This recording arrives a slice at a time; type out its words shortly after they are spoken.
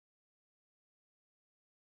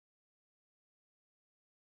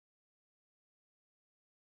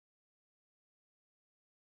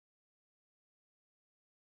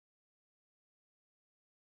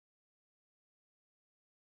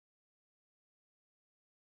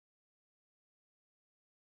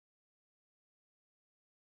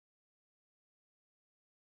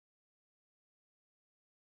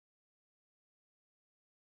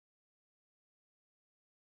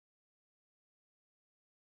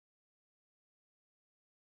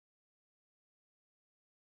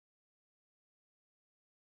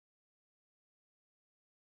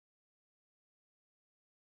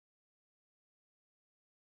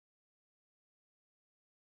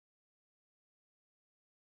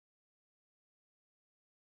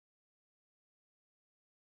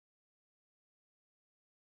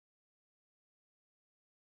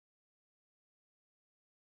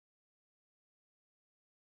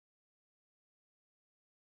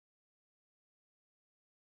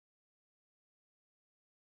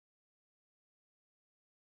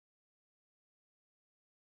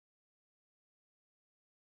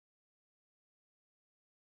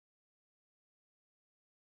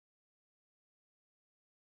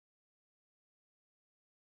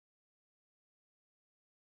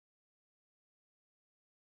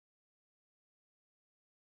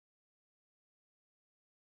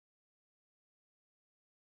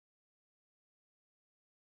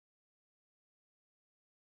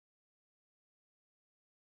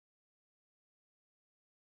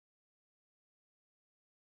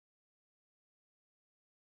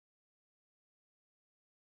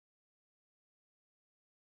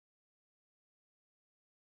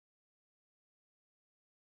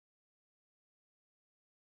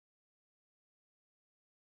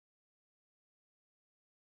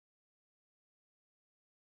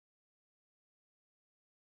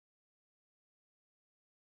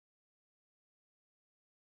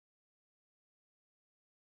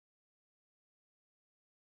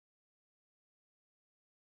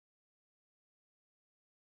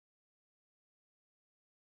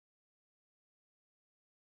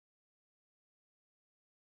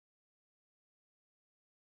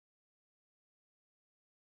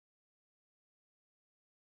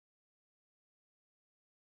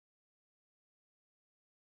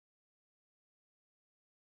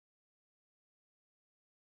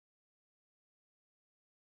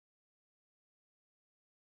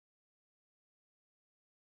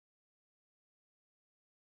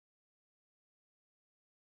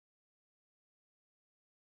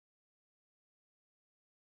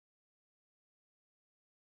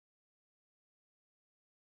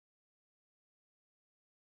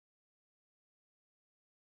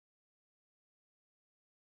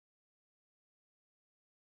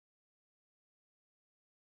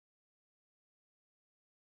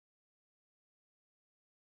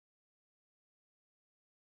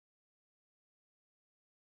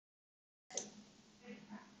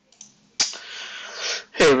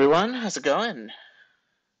everyone, how's it going?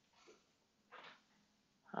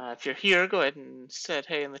 If you're here, go ahead and say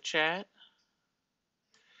hey in the chat.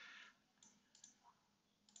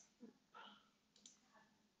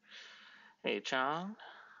 Hey, John.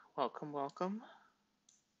 Welcome, welcome.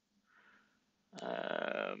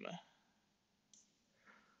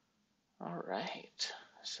 All right.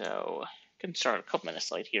 So, can start a couple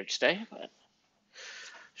minutes late here today, but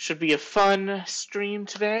should be a fun stream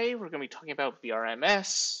today. We're going to be talking about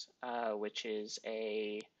brms, which is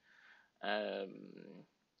a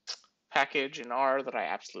package in R that I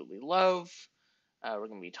absolutely love. We're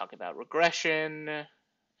going to be talking about regression,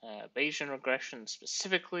 Bayesian regression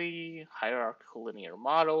specifically, hierarchical linear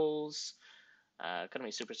models. Going to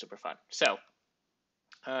be super, super fun. So,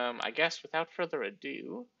 I guess without further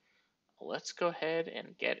ado, let's go ahead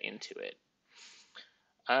and get into it.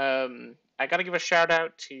 I got to give a shout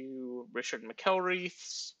out to Richard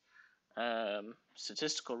McElreath's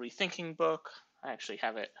Statistical Rethinking book. I actually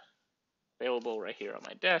have it available right here on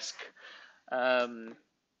my desk.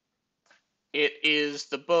 It is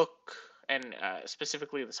the book, and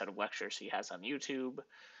specifically the set of lectures he has on YouTube,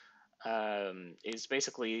 is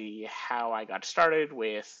basically how I got started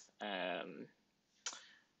with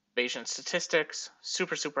Bayesian statistics.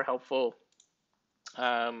 Super, super helpful.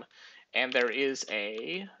 And there is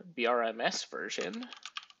a BRMS version,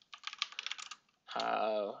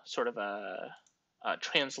 sort of a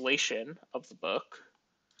translation of the book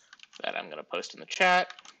that I'm going to post in the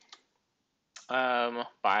chat,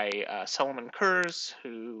 by Solomon Kurz,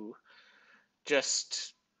 who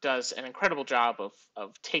just does an incredible job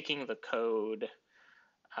of taking the code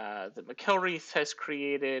that McElreath has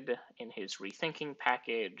created in his rethinking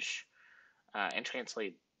package and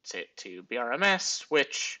translates it to BRMS,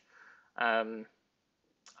 which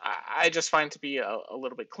I just find to be a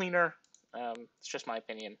little bit cleaner. It's just my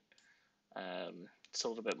opinion. It's a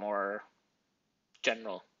little bit more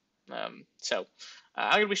general. So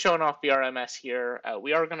I'm going to be showing off BRMS here.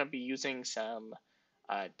 We are going to be using some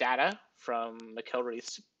data from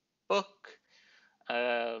McElreath's book.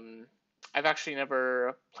 I've actually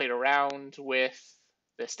never played around with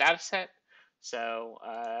this data set, so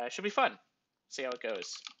it should be fun. See how it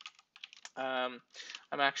goes.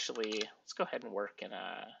 Let's go ahead and work in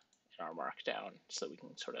our markdown so that we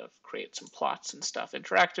can sort of create some plots and stuff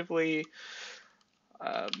interactively.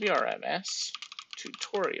 BRMS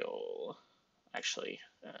tutorial. Actually,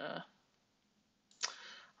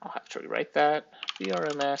 I'll have to rewrite that.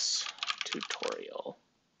 BRMS tutorial.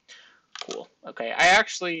 Cool. Okay, I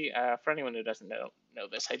actually, for anyone who doesn't know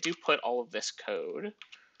this, I do put all of this code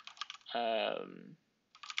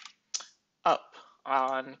up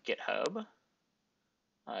on GitHub.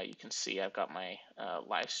 You can see I've got my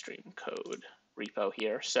live stream code repo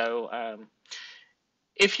here. So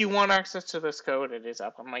if you want access to this code, it is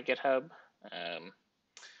up on my GitHub.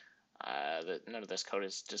 None of this code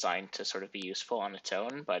is designed to sort of be useful on its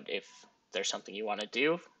own, but if there's something you want to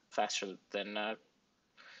do faster than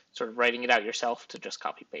sort of writing it out yourself, to just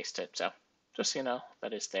copy paste it. So just so you know,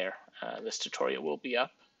 that is there. This tutorial will be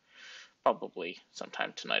up probably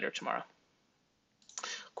sometime tonight or tomorrow.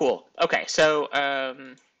 Cool. Okay, so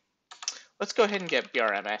let's go ahead and get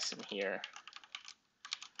BRMS in here.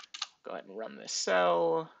 Go ahead and run this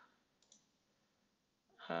cell.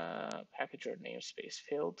 Package or namespace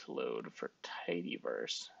failed to load for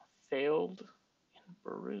tidyverse. Failed in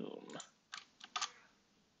Broom.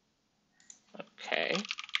 Okay.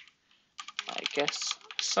 I guess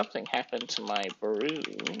something happened to my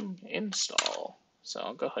Broom install. So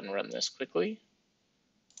I'll go ahead and run this quickly.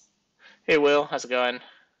 Hey Will, how's it going?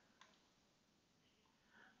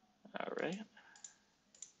 All right.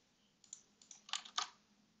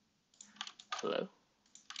 Hello?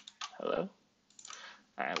 Hello?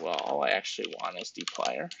 All right, well, all I actually want is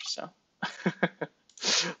dplyr, so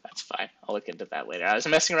that's fine. I'll look into that later. I was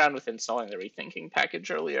messing around with installing the rethinking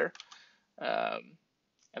package earlier,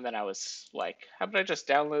 and then I was like, how about I just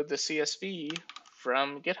download the CSV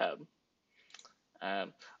from GitHub?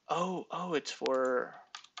 Oh, it's for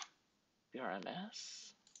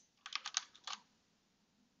BRMS?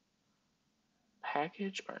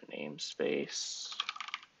 Package or namespace?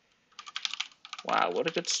 Wow, what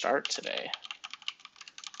a good start today.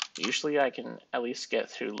 Usually I can at least get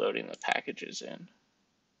through loading the packages in.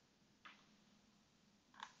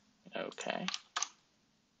 Okay.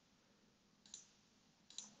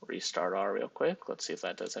 Restart R real quick. Let's see if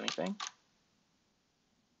that does anything.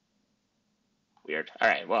 Weird. All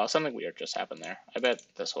right, well, something weird just happened there. I bet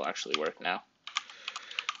this will actually work now.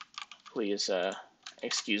 Please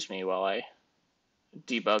excuse me while I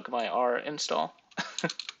debug my R install. All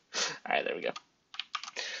right, there we go.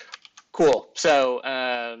 Cool. So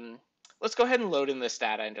let's go ahead and load in this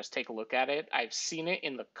data and just take a look at it. I've seen it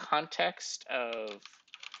in the context of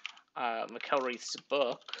McElwraith's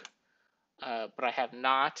book, but I have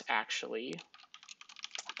not actually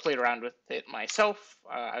played around with it myself.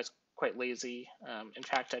 I was quite lazy. In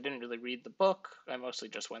fact, I didn't really read the book. I mostly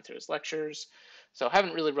just went through his lectures. So I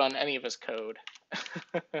haven't really run any of his code.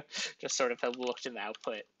 Just sort of have looked in the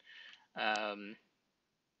output.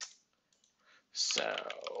 So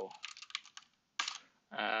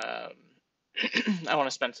I want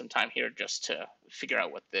to spend some time here just to figure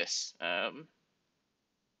out what this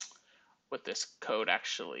code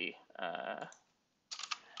actually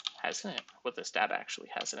has in it, what this data actually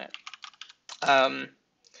has in it.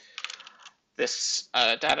 This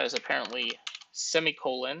data is apparently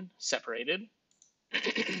semicolon separated.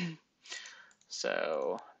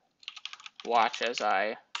 So watch as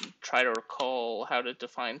I try to recall how to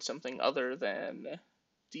define something other than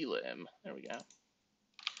dlim. There we go.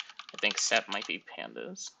 I think set might be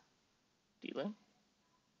pandas. Dlim.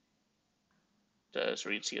 Does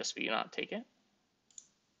read CSV not take it?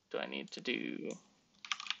 Do I need to do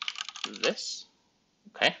this?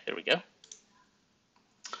 Okay, there we go.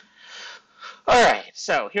 All right,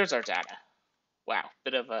 so here's our data. Wow,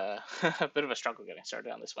 bit of a bit of a struggle getting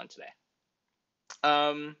started on this one today.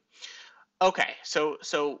 Okay, so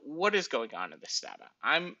what is going on in this data?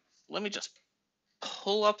 Let me just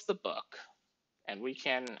pull up the book, and we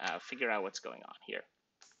can figure out what's going on here.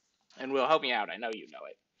 And will help me out. I know you know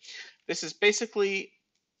it. This is basically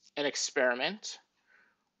an experiment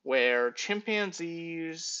where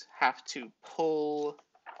chimpanzees have to pull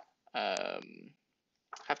a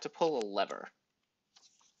lever.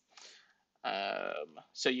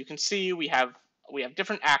 So you can see we have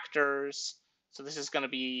different actors. So this is going to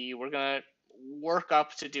be, we're going to work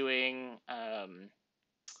up to doing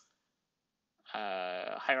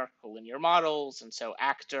hierarchical linear models, and so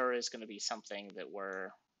actor is going to be something that we're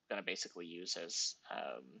going to basically use as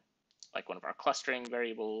like one of our clustering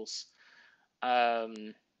variables.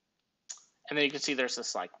 And then you can see there's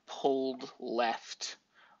this like pulled left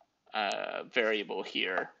variable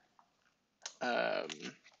here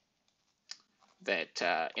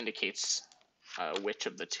that indicates which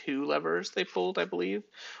of the two levers they pulled, I believe.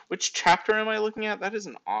 Which chapter am I looking at? That is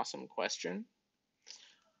an awesome question.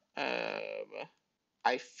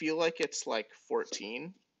 I feel like it's like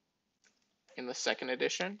 14 in the second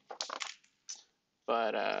edition,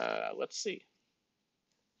 but let's see.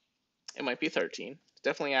 It might be 13.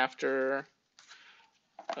 Definitely after.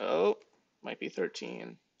 Oh, might be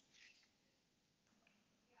 13.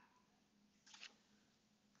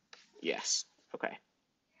 Yes. Okay.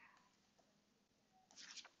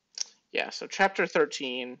 Yeah, so chapter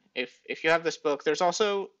 13, if you have this book, there's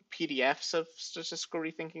also PDFs of statistical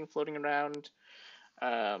rethinking floating around,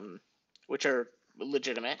 which are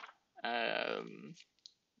legitimate.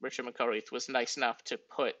 Richard McElwraith was nice enough to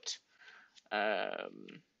put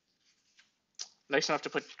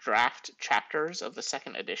draft chapters of the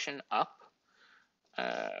second edition up,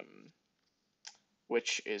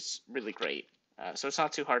 which is really great. So it's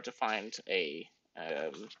not too hard to find a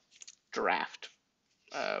draft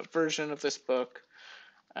version of this book,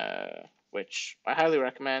 which I highly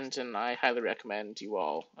recommend, and I highly recommend you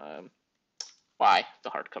all buy the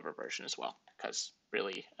hardcover version as well, because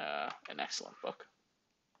really an excellent book.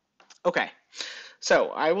 Okay, so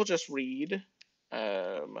I will just read.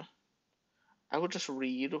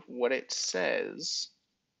 What it says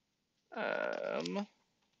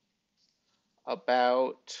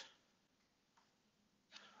about.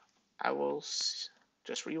 I will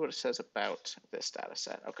just read what it says about this data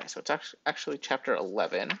set. Okay, so it's actually chapter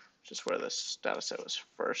 11, which is where this data set was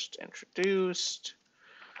first introduced.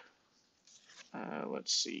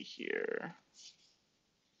 Let's see here.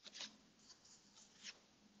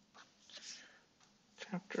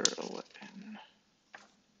 Chapter 11.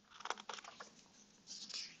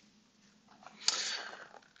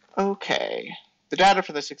 Okay. The data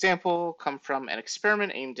for this example come from an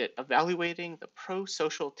experiment aimed at evaluating the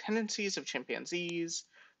pro-social tendencies of chimpanzees.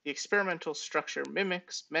 The experimental structure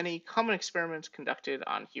mimics many common experiments conducted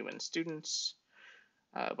on human students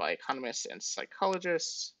by economists and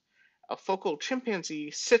psychologists. A focal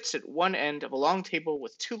chimpanzee sits at one end of a long table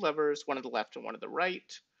with two levers, one on the left and one on the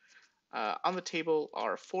right. On the table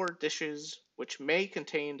are 4 dishes, which may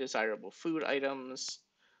contain desirable food items.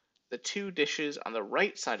 The 2 dishes on the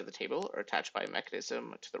right side of the table are attached by a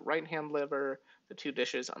mechanism to the right-hand lever. The 2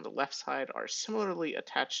 dishes on the left side are similarly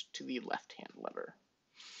attached to the left-hand lever.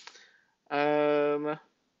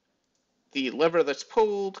 The lever that's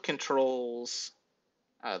pulled controls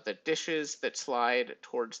the dishes that slide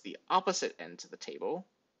towards the opposite ends of the table.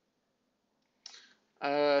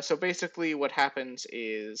 So basically what happens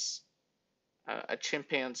is a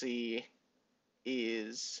chimpanzee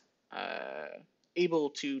is able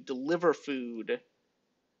to deliver food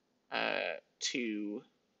to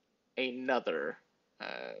another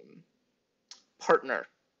partner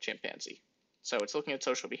chimpanzee. So it's looking at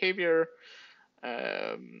social behavior.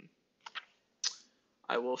 I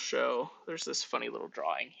will show, there's this funny little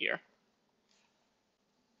drawing here.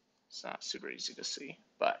 It's not super easy to see,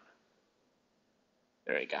 but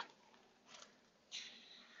there you go.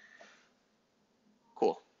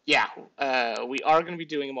 Cool. Yeah, we are going to be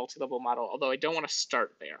doing a multi-level model, although I don't want to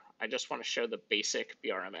start there. I just want to show the basic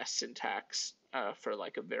BRMS syntax for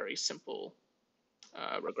like a very simple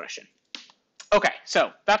regression. Okay,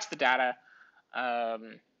 so that's the data.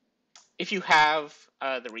 If you have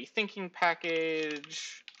the rethinking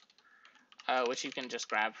package, which you can just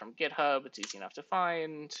grab from GitHub, it's easy enough to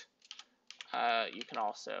find. You can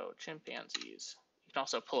also, chimpanzees, you can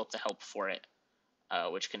also pull up the help for it,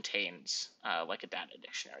 which contains like a data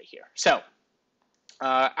dictionary here. So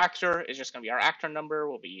actor is just going to be our actor number.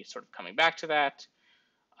 We'll be sort of coming back to that.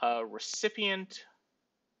 Recipient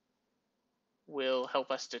will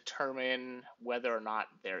help us determine whether or not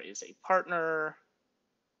there is a partner,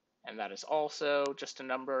 and that is also just a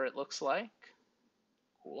number, it looks like.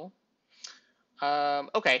 Cool.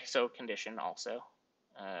 Okay, so condition also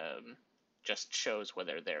just shows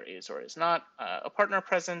whether there is or is not a partner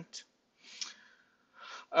present.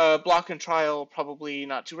 Block and trial, probably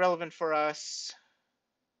not too relevant for us.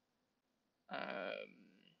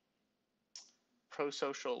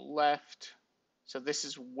 Pro-social left. So this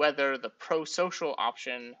is whether the pro-social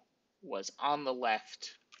option was on the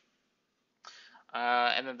left.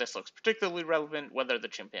 And then this looks particularly relevant, whether the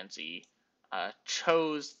chimpanzee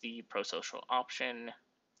chose the pro-social option.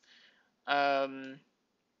 And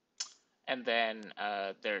then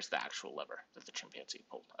there's the actual lever that the chimpanzee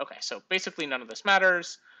pulled. Okay, so basically none of this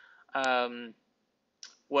matters.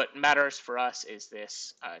 What matters for us is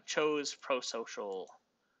this chose pro-social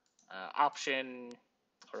option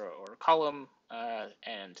or column,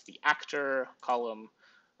 and the actor column,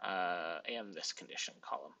 and this condition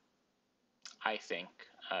column. I think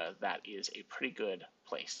that is a pretty good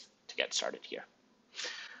place to get started here.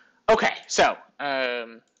 Okay, so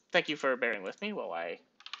thank you for bearing with me while I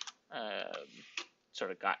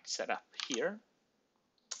sort of got set up here.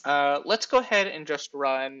 Let's go ahead and just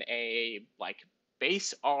run a like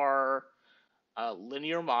base R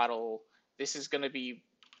linear model. This is going to be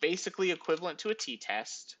basically equivalent to a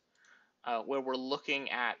t-test, where we're looking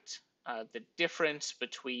at the difference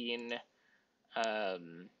between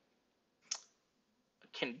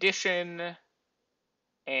condition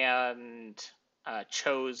and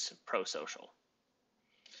chose pro-social.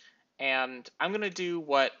 And I'm going to do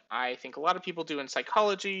what I think a lot of people do in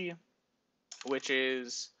psychology, which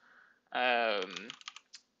is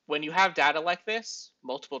when you have data like this,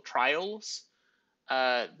 multiple trials,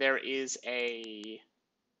 there is a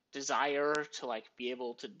desire to like be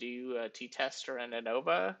able to do a t-test or an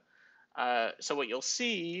ANOVA. So what you'll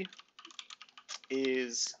see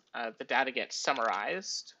is the data gets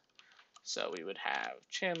summarized. So we would have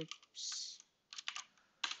chimps.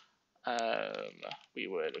 We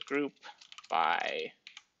would group by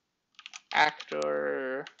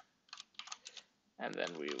actor, and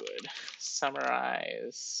then we would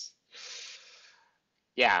summarize.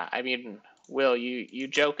 Yeah, I mean, Will, you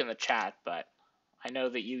joke in the chat, but I know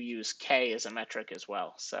that you use K as a metric as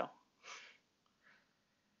well, so.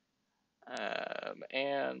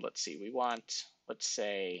 And let's see, we want, let's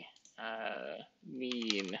say,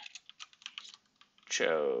 mean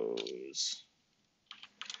chose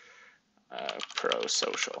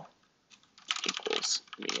pro-social equals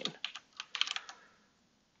mean.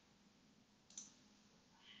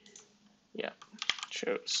 Yeah,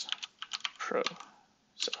 chose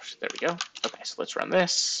pro-social. There we go. Okay, so let's run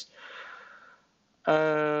this.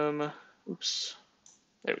 Oops.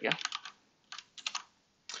 There we go.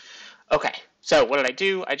 Okay, so what did I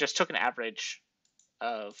do? I just took an average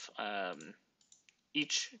of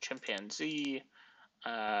each chimpanzee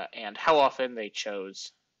and how often they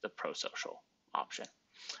chose the pro-social option.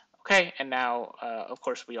 Okay, and now, of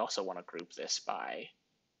course, we also want to group this by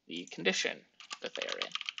the condition that they are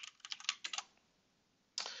in.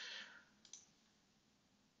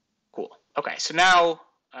 Cool. Okay, so now,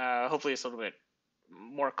 hopefully it's a little bit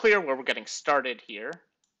more clear where we're getting started here.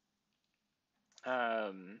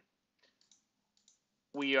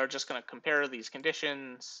 We are just going to compare these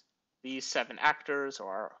conditions. These 7 actors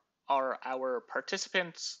are our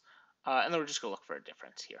participants, and then we're just going to look for a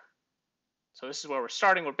difference here. So this is where we're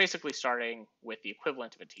starting. We're basically starting with the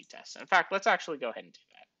equivalent of a t-test. In fact, let's actually go ahead and do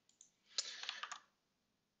that.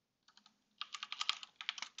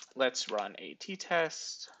 let's run a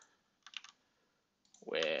t-test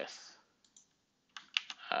with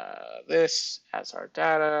this as our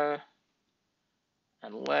data.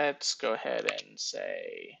 And let's go ahead and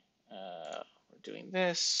say we're doing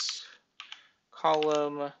this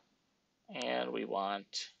column, and we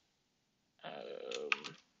want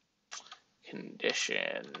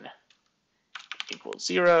condition equals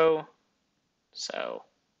 0. So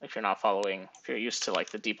if you're not following, if you're used to like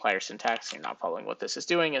the dplyr syntax, you're not following what this is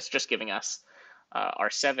doing, it's just giving us our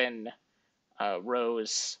 7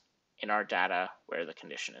 rows in our data where the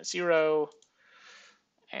condition is 0.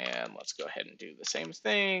 And let's go ahead and do the same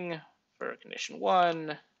thing for condition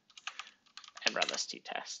 1 and run this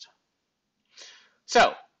t-test.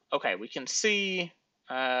 So, okay, we can see,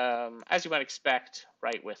 as you might expect,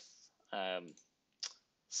 right, with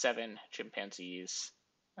 7 chimpanzees,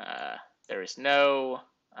 there is no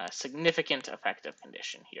significant effective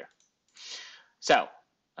condition here. So,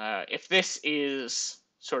 if this is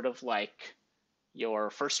sort of like your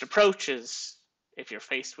first approach is, if you're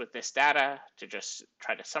faced with this data, to just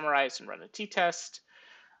try to summarize and run a t-test,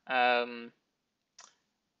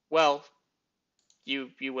 well,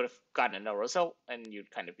 you would have gotten a no result and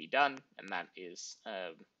you'd kind of be done, and that is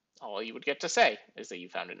all you would get to say is that you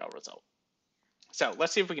found a no result. So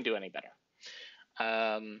let's see if we can do any better.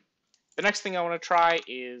 The next thing I want to try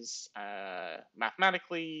is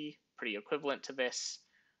mathematically pretty equivalent to this.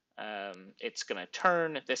 It's going to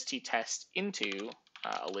turn this t-test into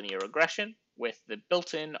a linear regression with the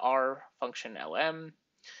built-in R function lm.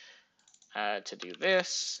 To do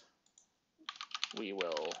this, we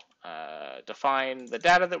will define the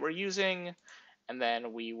data that we're using, and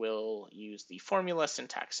then we will use the formula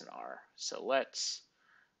syntax in R. So let's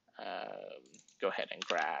go ahead and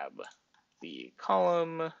grab the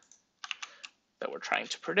column that we're trying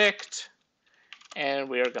to predict, and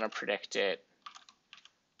we are going to predict it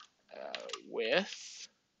with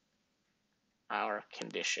our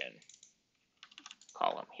condition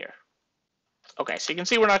column here. Okay, so you can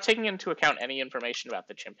see we're not taking into account any information about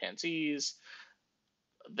the chimpanzees.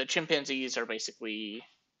 The chimpanzees are basically,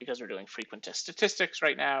 because we're doing frequentist statistics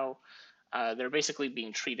right now, they're basically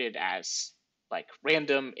being treated as like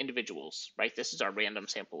random individuals, right? This is our random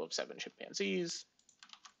sample of 7 chimpanzees.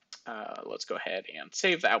 Let's go ahead and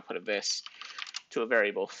save the output of this to a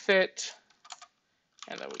variable fit,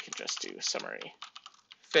 and then we can just do summary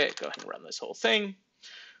fit, go ahead and run this whole thing.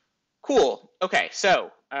 Cool. Okay,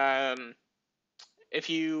 so if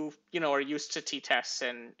you are used to t-tests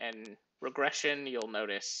and regression, you'll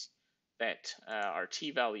notice that our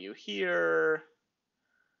t-value here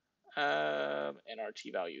and our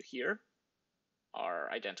t-value here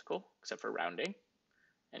are identical, except for rounding.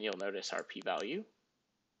 And you'll notice our p-value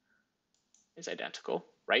is identical,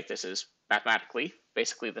 right? This is mathematically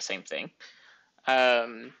basically the same thing.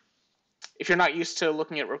 If you're not used to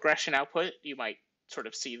looking at regression output, you might sort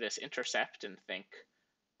of see this intercept and think,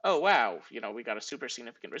 oh, wow, we got a super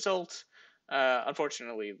significant result.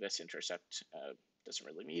 Unfortunately, this intercept doesn't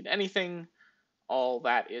really mean anything. All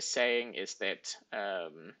that is saying is that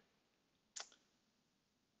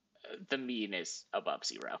the mean is above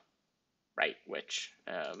 0, right? Which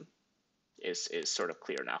is sort of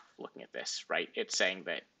clear enough looking at this, right? It's saying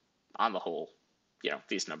that on the whole,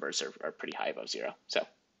 these numbers are pretty high above 0. So,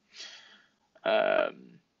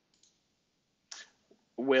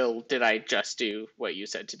 Will, did I just do what you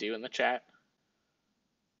said to do in the chat?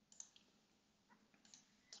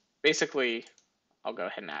 Basically, I'll go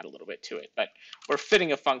ahead and add a little bit to it, but we're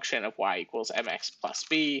fitting a function of y equals mx plus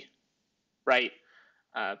b, right?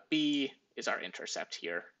 B is our intercept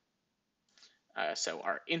here. So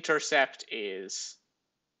our intercept is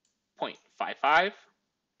 0.55,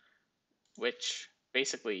 which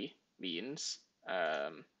basically means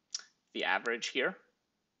the average here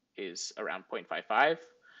is around 0.55.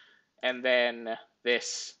 And then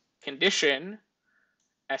this condition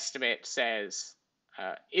estimate says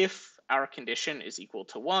if our condition is equal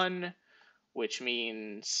to 1, which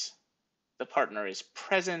means the partner is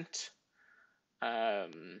present,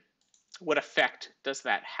 what effect does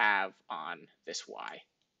that have on this y,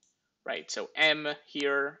 right? So m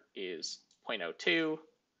here is 0.02,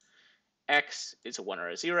 x is a 1 or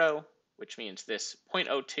a 0, which means this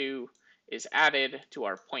 0.02 is added to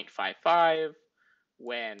our 0.55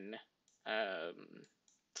 when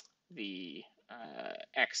the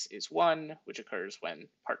x is 1, which occurs when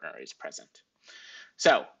partner is present.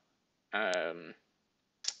 So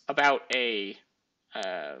about a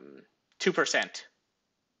 2%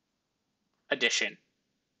 addition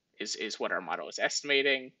is what our model is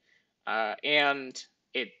estimating, and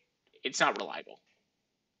it's not reliable,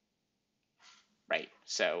 right?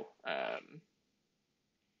 So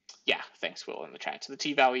Yeah, thanks, Will, in the chat. So the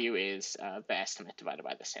t-value is the estimate divided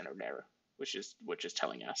by the standard error, which is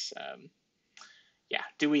telling us, yeah,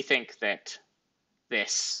 do we think that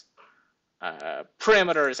this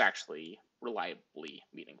parameter is actually reliably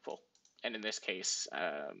meaningful? And in this case,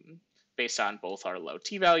 based on both our low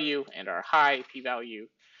t-value and our high p-value,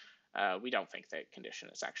 we don't think that condition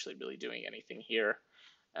is actually really doing anything here.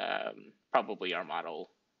 Probably our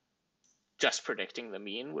model just predicting the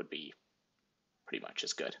mean would be pretty much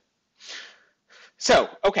as good. So,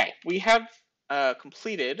 okay, we have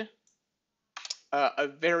completed a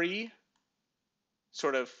very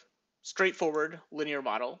sort of straightforward linear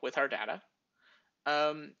model with our data.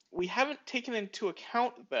 We haven't taken into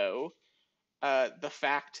account, though, the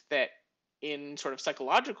fact that in sort of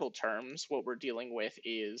psychological terms, what we're dealing with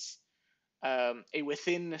is a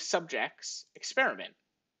within subjects experiment,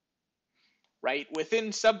 right?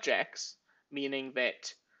 Within subjects, meaning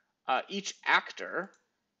that each actor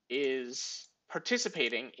is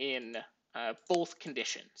participating in both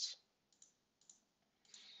conditions,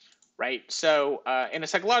 right? So in a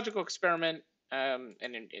psychological experiment, and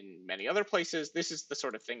in many other places, this is the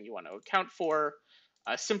sort of thing you want to account for.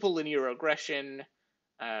 Simple linear regression,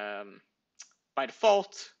 by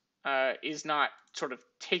default, is not sort of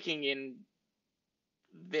taking in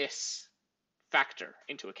this factor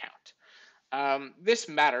into account. This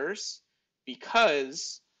matters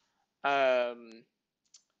because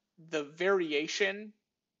the variation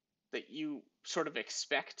that you sort of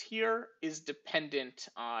expect here is dependent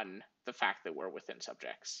on the fact that we're within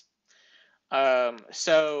subjects.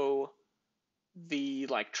 So the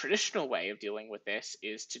traditional way of dealing with this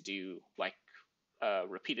is to do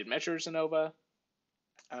repeated measures ANOVA.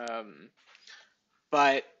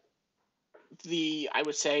 But I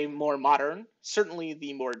would say more modern, certainly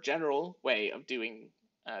the more general way of doing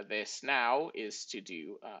this now is to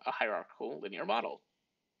do a hierarchical linear model.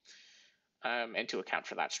 And to account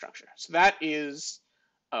for that structure. So that is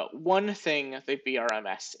one thing that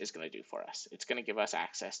BRMS is going to do for us. It's going to give us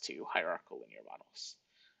access to hierarchical linear models.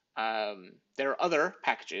 There are other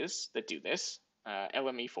packages that do this.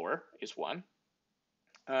 LME4 is one.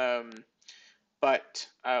 But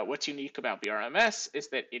what's unique about BRMS is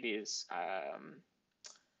that it is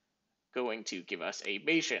going to give us a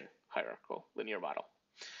Bayesian hierarchical linear model.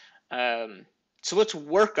 So let's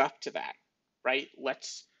work up to that, right?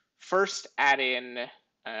 Let's first add in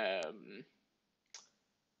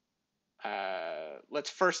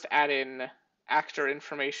actor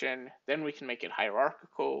information, then we can make it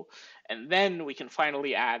hierarchical, and then we can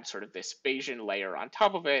finally add sort of this Bayesian layer on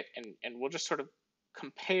top of it, and we'll just sort of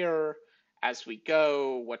compare as we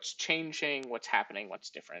go what's changing, what's happening,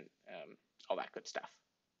 what's different, all that good stuff.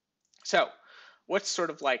 So what's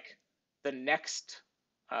sort of like the next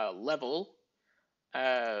level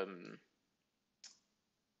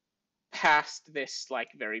past this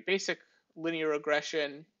very basic linear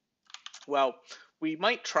regression? Well, we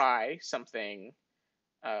might try something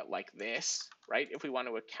like this, right? If we want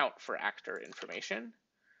to account for actor information,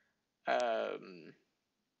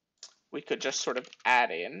 we could just sort of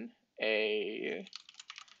add in I'm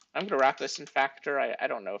going to wrap this in factor. I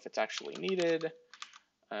don't know if it's actually needed,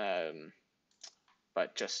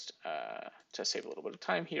 but just to save a little bit of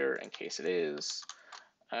time here in case it is,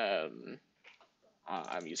 I'm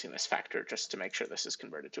using this factor just to make sure this is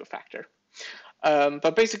converted to a factor.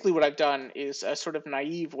 But basically what I've done is a sort of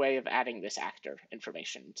naive way of adding this actor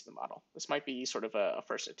information into the model. This might be sort of a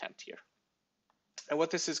first attempt here. And what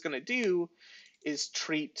this is going to do is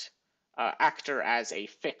treat actor as a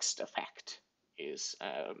fixed effect, is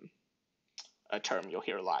a term you'll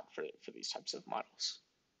hear a lot for these types of models.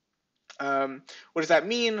 What does that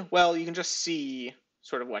mean? Well, you can just see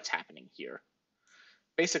sort of what's happening here.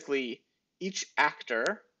 Basically, each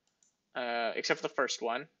actor, except for the first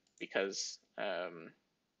one, because the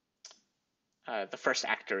first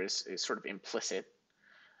actor is sort of implicit.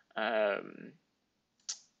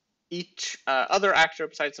 Each other actor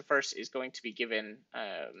besides the first is going to be given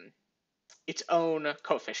its own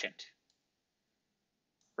coefficient,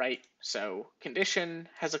 right? So condition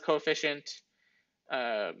has a coefficient,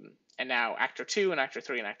 and now actor 2 and actor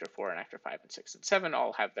 3 and actor 4 and actor 5 and 6 and 7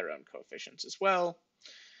 all have their own coefficients as well.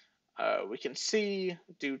 We can see,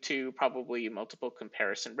 due to probably multiple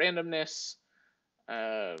comparison randomness,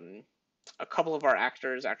 a couple of our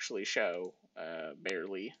actors actually show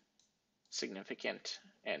barely significant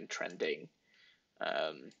and trending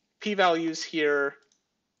p-values here.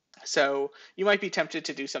 So you might be tempted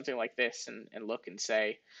to do something like this and look and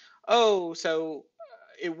say, oh, so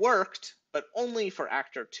it worked, but only for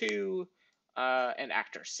actor 2 and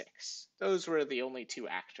actor 6. Those were the only two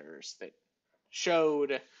actors that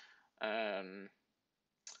showed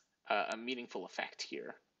a meaningful effect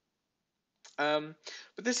here. But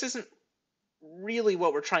this isn't really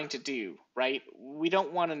what we're trying to do, right? We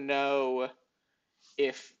don't want to know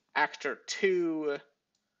if actor 2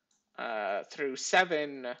 through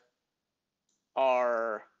 7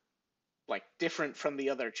 are like different from the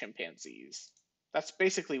other chimpanzees. That's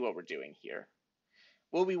basically what we're doing here.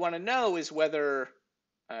 What we want to know is whether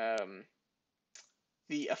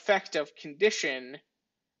the effect of condition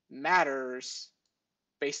matters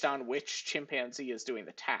based on which chimpanzee is doing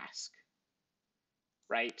the task,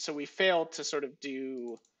 right? So we failed to sort of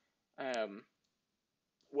do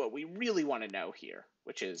what we really want to know here,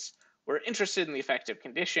 which is we're interested in the effective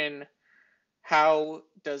condition. How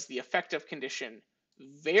does the effective condition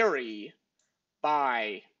vary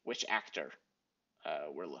by which actor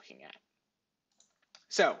we're looking at?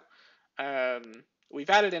 So we've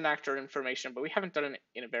added in actor information, but we haven't done it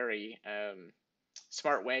in a very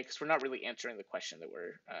smart way because we're not really answering the question that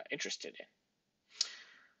we're interested in.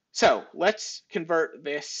 So let's convert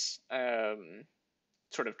this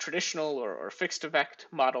sort of traditional or fixed effect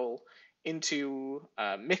model into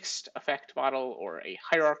a mixed effect model or a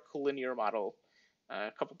hierarchical linear model,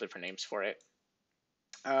 a couple different names for it.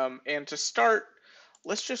 And to start,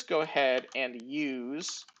 let's just go ahead and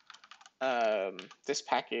use this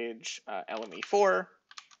package LME4,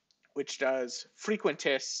 which does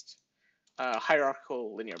frequentist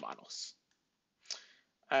hierarchical linear models.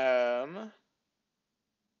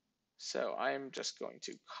 So I'm just going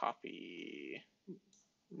to copy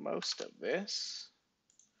most of this.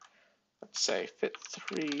 Let's say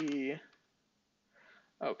fit3.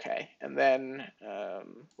 Okay, and then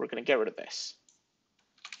we're going to get rid of this.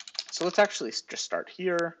 So let's actually just start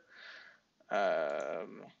here.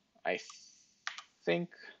 I think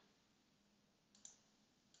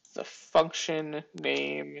the function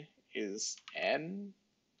name is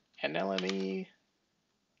NLME,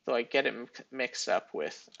 though I get it mixed up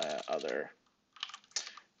with other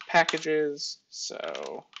packages.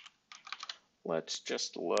 So let's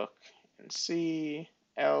just look and see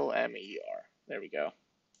LMER. There we go.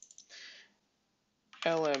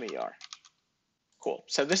 LMER. Cool.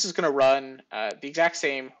 So this is going to run the exact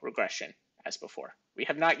same regression as before. We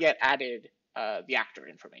have not yet added the actor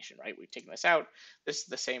information, right? We've taken this out. This is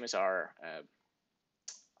the same as our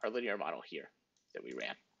linear model here that we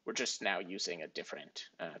ran. We're just now using a different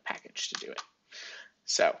package to do it.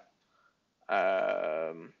 So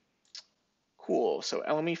cool. So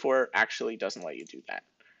LME4 actually doesn't let you do that.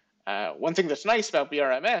 One thing that's nice about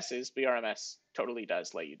BRMS is BRMS totally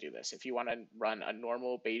does let you do this. If you want to run a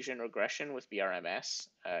normal Bayesian regression with BRMS,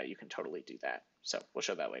 you can totally do that. So we'll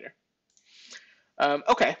show that later.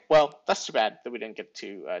 Okay, well, that's too bad that we didn't get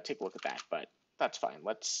to take a look at that, but that's fine.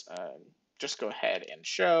 Let's just go ahead and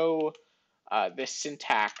show this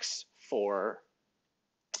syntax for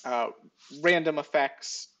random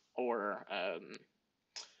effects or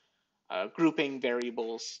grouping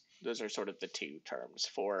variables. Those are sort of the two terms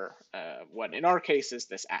for what in our case is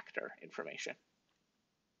this actor information.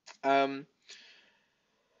 And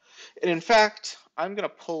in fact, I'm going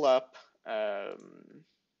to pull up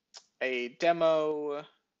a demo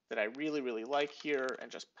that I really, really like here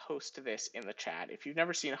and just post this in the chat. If you've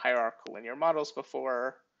never seen hierarchical linear models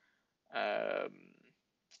before,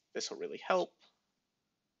 this will really help.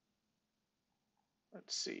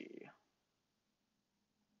 Let's see.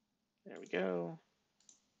 There we go.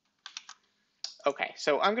 Okay,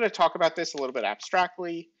 so I'm going to talk about this a little bit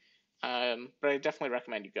abstractly, but I definitely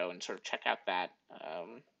recommend you go and sort of check out that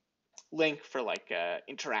link for like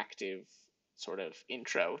interactive sort of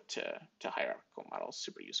intro to hierarchical models.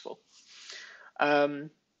 Super useful.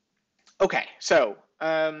 Okay, so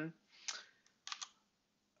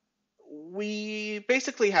we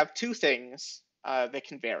basically have two things that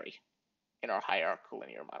can vary in our hierarchical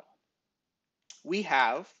linear model. We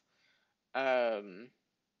have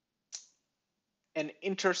an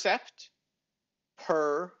intercept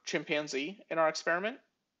per chimpanzee in our experiment,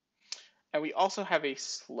 and we also have a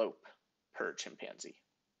slope per chimpanzee.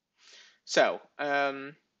 So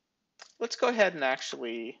let's go ahead and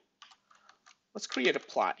actually, let's create a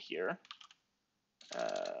plot here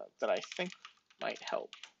that I think might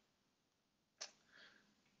help.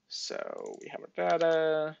 So we have our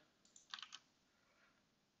data,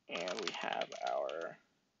 and we have our,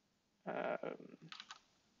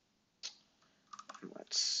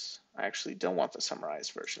 I actually don't want the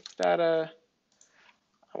summarized version of data.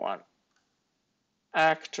 I want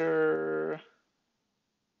actor.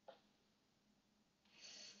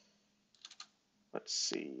 Let's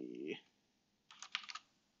see.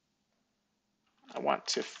 I want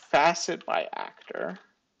to facet by actor.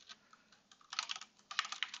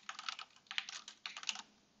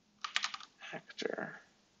 actor.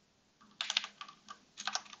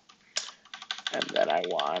 And then I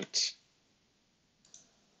want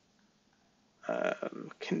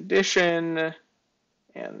condition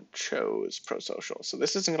and chose prosocial. So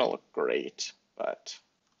this isn't going to look great, but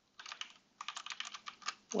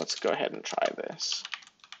let's go ahead and try this.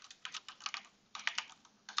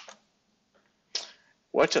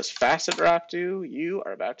 What does facet wrap do? You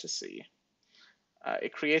are about to see.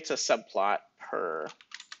 It creates a subplot per,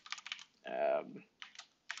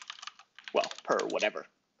 per whatever.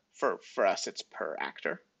 For us, it's per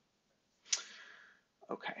actor.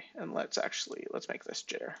 Okay, and let's make this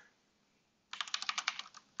jitter.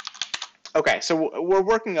 Okay, so we're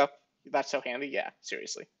working up. That's so handy. Yeah,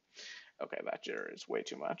 seriously. Okay, that jitter is way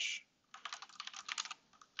too much.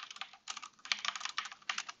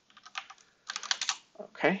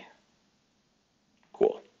 Okay,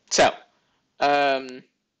 cool. So,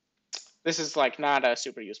 this is like not a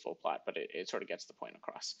super useful plot, but it sort of gets the point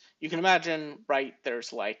across. You can imagine, right,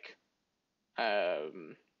 there's like,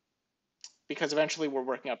 because eventually we're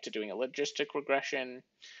working up to doing a logistic regression,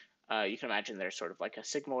 you can imagine there's sort of like a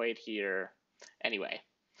sigmoid here. Anyway,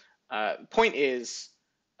 point is,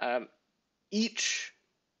 each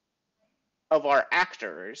of our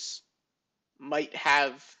actors might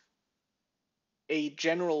have a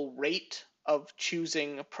general rate of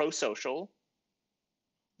choosing prosocial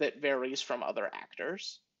that varies from other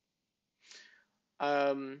actors,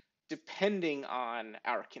 depending on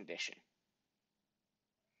our condition.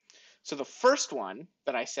 So the first one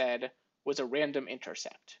that I said was a random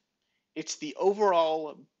intercept. It's the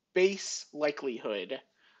overall base likelihood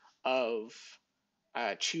of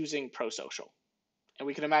choosing prosocial. And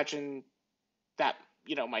we can imagine that,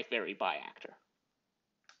 might vary by actor.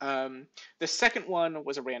 The second one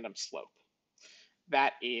was a random slope.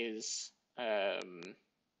 That is,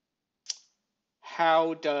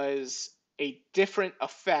 how does a different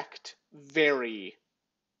effect vary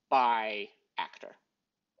by actor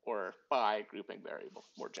or by grouping variable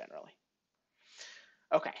more generally?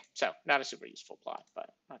 Okay, so not a super useful plot, but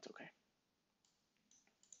that's okay.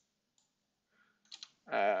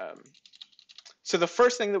 So the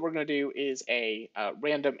first thing that we're going to do is a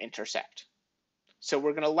random intercept. So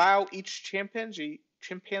we're going to allow each chimpanzee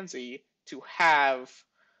to have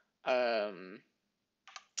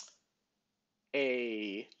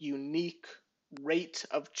a unique rate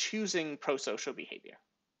of choosing prosocial behavior.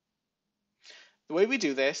 The way we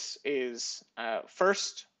do this is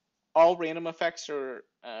first, all random effects are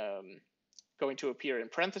going to appear in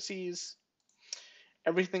parentheses.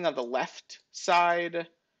 Everything on the left side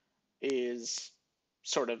is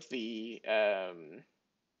sort of the,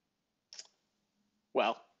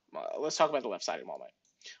 let's talk about the left side in a moment.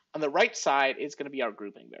 On the right side is going to be our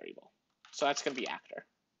grouping variable. So that's going to be actor.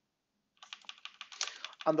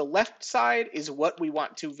 On the left side is what we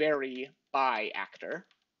want to vary by actor.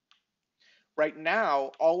 Right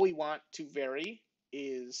now, all we want to vary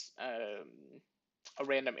is a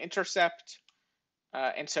random intercept,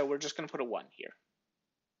 and so we're just going to put a 1 here.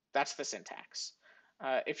 That's the syntax.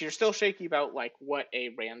 If you're still shaky about like what a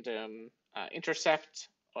random intercept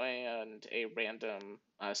and a random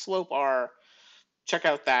slope are, check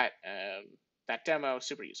out that demo,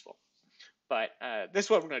 super useful. But this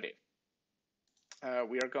is what we're going to do.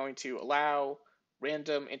 We are going to allow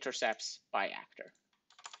random intercepts by actor.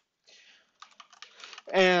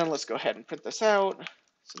 And let's go ahead and print this out.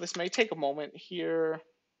 So this may take a moment here.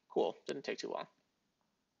 Cool, didn't take too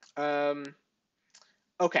long.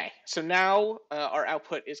 Okay, so now our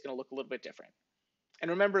output is going to look a little bit different.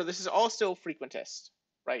 And remember, this is all still frequentist,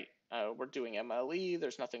 right? We're doing MLE.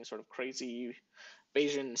 There's nothing sort of crazy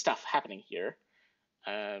Bayesian stuff happening here.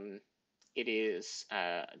 It is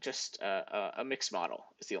just a mixed model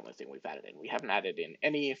is the only thing we've added in. We haven't added in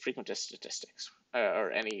any frequentist statistics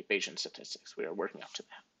or any Bayesian statistics. We are working up to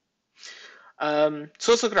that.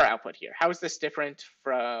 So let's look at our output here. How is this different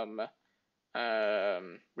from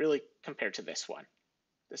really compared to this one,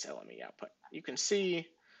 this LME output? You can see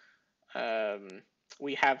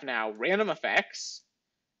we have now random effects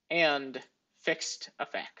and fixed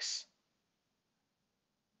effects.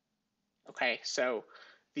 Okay, so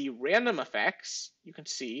the random effects, you can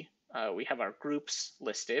see we have our groups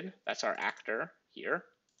listed. That's our actor here.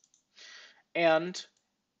 And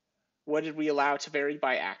what did we allow to vary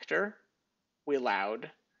by actor? We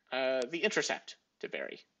allowed the intercept to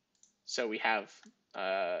vary. So we have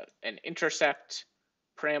an intercept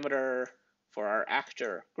parameter for our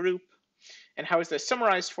actor group. And how is this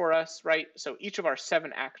summarized for us, right? So each of our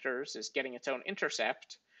 7 actors is getting its own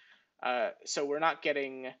intercept. So we're not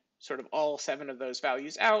getting sort of all 7 of those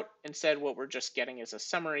values out. Instead, what we're just getting is a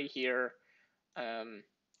summary here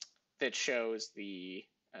that shows the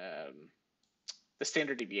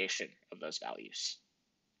standard deviation of those values,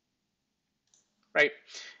 right?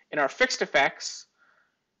 In our fixed effects,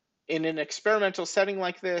 in an experimental setting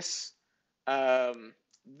like this,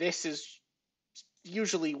 this is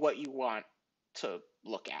usually what you want to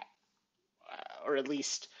look at, or at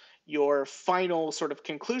least your final sort of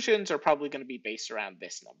conclusions are probably going to be based around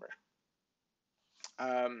this number.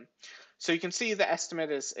 So you can see the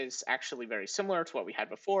estimate is actually very similar to what we had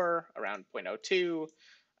before, around 0.02,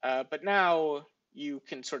 but now you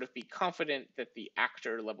can sort of be confident that the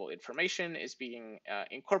actor level information is being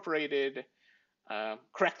incorporated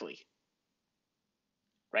correctly,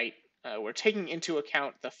 right? We're taking into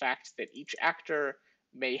account the fact that each actor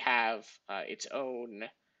may have its own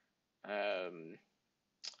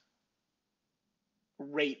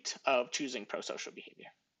rate of choosing prosocial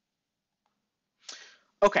behavior.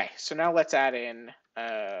 Okay, so now let's add in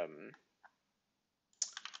a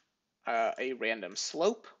random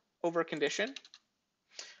slope over condition.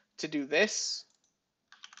 To do this,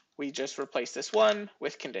 we just replace this one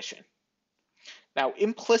with condition. Now,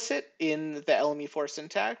 implicit in the LME4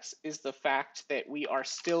 syntax is the fact that we are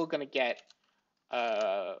still going to get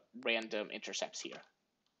random intercepts here.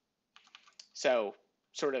 So,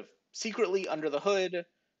 sort of secretly under the hood,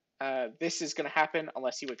 this is going to happen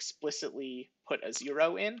unless you explicitly put a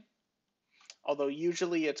 0 in. Although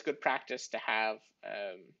usually it's good practice to have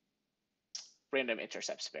random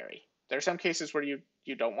intercepts vary. There are some cases where you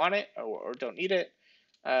don't want it or don't need it,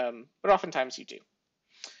 but oftentimes you do.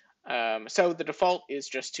 So the default is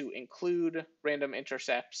just to include random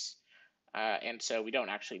intercepts, and so we don't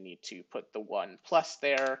actually need to put the 1 plus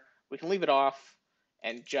there. We can leave it off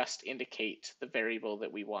and just indicate the variable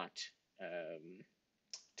that we want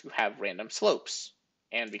to have random slopes.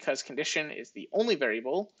 And because condition is the only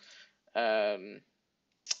variable that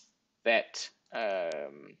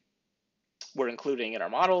we're including in our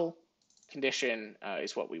model, condition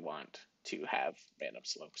is what we want to have random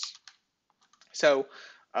slopes. So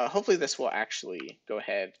hopefully this will actually go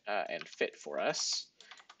ahead and fit for us.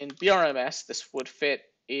 In BRMS, this would fit.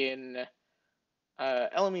 In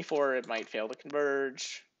LME4, it might fail to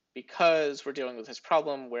converge because we're dealing with this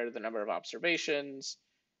problem where the number of observations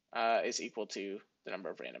is equal to the number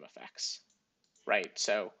of random effects, right?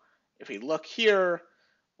 So if we look here,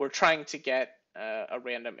 we're trying to get a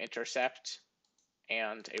random intercept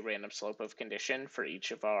and a random slope of condition for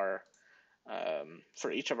each of our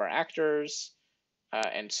actors,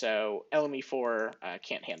 and so LME4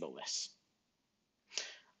 can't handle this.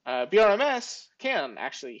 BRMS can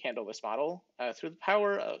actually handle this model through the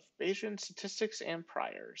power of Bayesian statistics and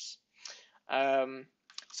priors.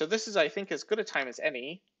 So this is, I think, as good a time as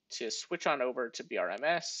any to switch on over to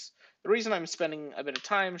BRMS. The reason I'm spending a bit of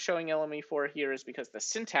time showing LME4 here is because the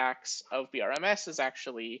syntax of BRMS is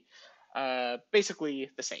actually basically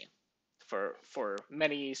the same. For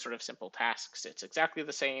many sort of simple tasks, it's exactly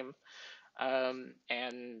the same.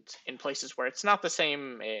 And in places where it's not the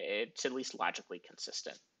same, it's at least logically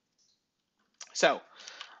consistent. So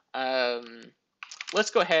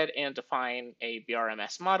let's go ahead and define a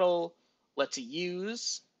BRMS model. Let's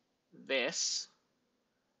use this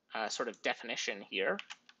sort of definition here.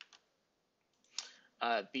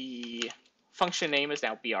 The function name is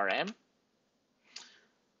now BRM.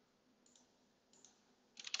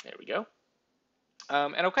 There we go.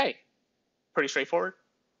 And okay, pretty straightforward.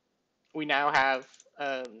 We now have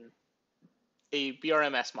a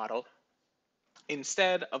BRMS model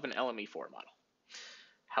instead of an LME4 model.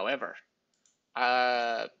 However,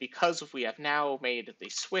 because we have now made the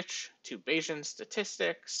switch to Bayesian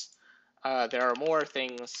statistics, there are more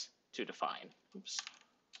things to define. Oops.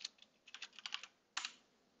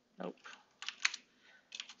 Nope.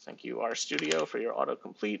 Thank you, RStudio, for your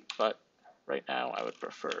autocomplete, but right now I would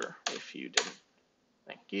prefer if you didn't.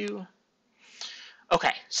 Thank you.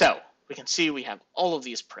 Okay, so we can see we have all of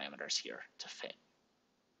these parameters here to fit.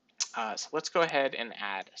 So let's go ahead and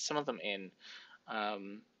add some of them in.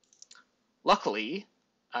 Luckily,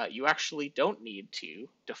 you actually don't need to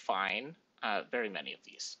define very many of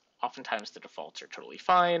these. Oftentimes the defaults are totally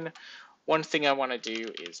fine. One thing I want to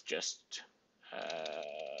do is just,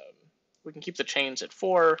 we can keep the chains at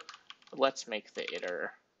 4, but let's make the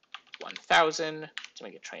iter 1000 to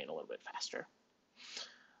make it train a little bit faster.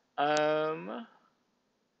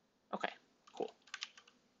 Okay, cool.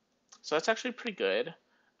 So that's actually pretty good.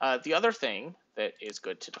 The other thing that is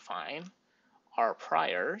good to define are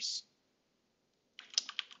priors.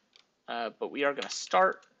 But we are going to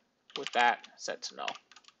start with that set to null.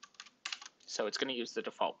 So it's going to use the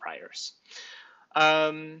default priors.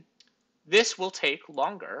 This will take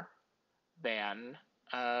longer than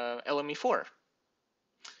LME4.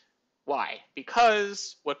 Why?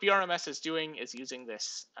 Because what brms is doing is using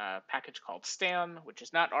this package called stan, which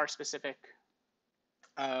is not R specific.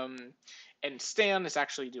 And stan is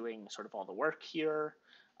actually doing sort of all the work here.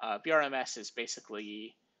 brms is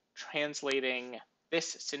basically translating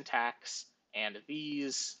this syntax and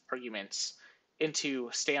these arguments into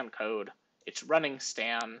stan code. It's running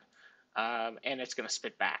stan, and it's going to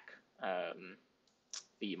spit back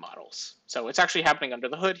the models. So what's actually happening under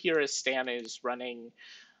the hood here is stan is running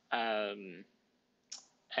an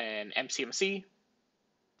MCMC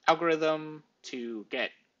algorithm to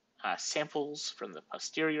get samples from the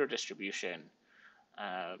posterior distribution,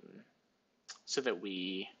 so that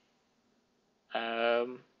we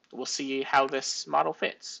will see how this model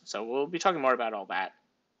fits. So we'll be talking more about all that.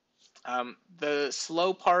 The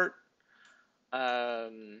slow part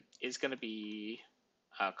is going to be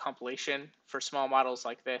compilation for small models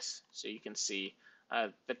like this. So you can see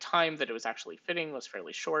the time that it was actually fitting was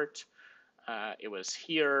fairly short. It was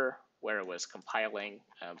here where it was compiling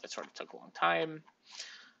that sort of took a long time.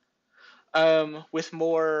 With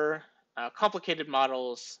more complicated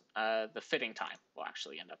models, the fitting time will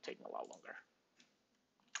actually end up taking a lot longer.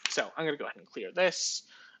 So I'm going to go ahead and clear this.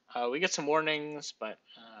 We get some warnings, but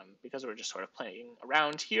because we're just sort of playing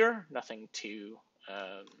around here, nothing too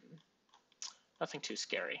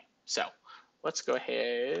scary. So let's go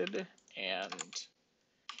ahead and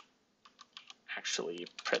actually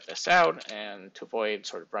print this out, and to avoid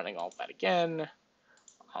sort of running all that again,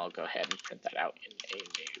 I'll go ahead and print that out in a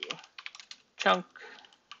new chunk.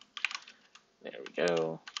 There we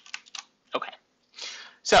go. Okay.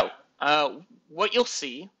 So what you'll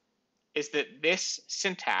see is that this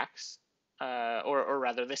syntax, or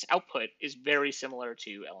rather this output, is very similar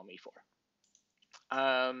to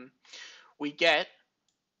LME4. We get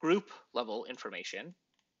group level information.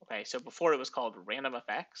 Okay, so before it was called random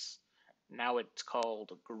effects. Now it's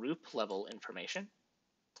called group level information,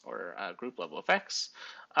 or group level effects.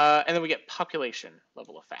 And then we get population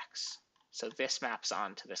level effects. So this maps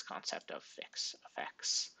on to this concept of fixed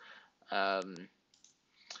effects.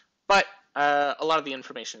 But a lot of the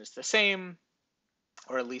information is the same,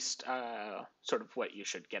 or at least sort of what you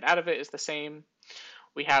should get out of it is the same.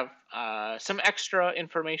 We have some extra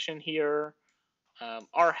information here.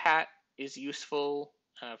 R hat is useful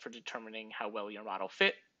for determining how well your model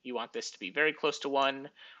fit. You want this to be very close to 1.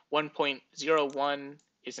 1.01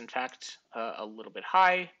 is in fact a little bit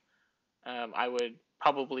high. I would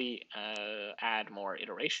probably add more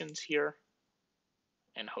iterations here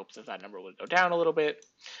and hope that that number would go down a little bit.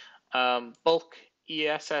 Bulk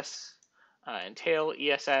ESS and tail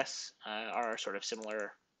ESS are sort of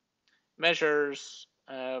similar measures,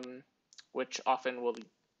 which often will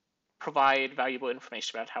provide valuable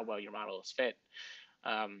information about how well your model is fit,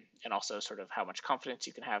 and also sort of how much confidence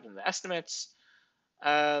you can have in the estimates.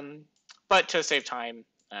 But to save time,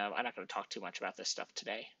 I'm not going to talk too much about this stuff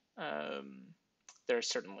today. There's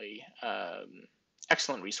certainly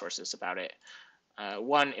excellent resources about it.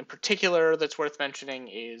 One in particular that's worth mentioning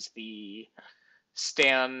is the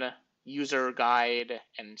Stan user guide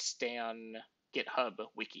and Stan GitHub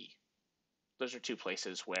wiki. Those are two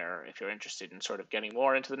places where, if you're interested in sort of getting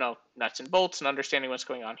more into the nuts and bolts and understanding what's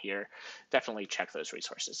going on here, definitely check those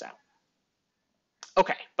resources out.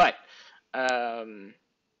 Okay, but in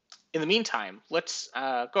the meantime, let's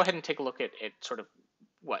go ahead and take a look at sort of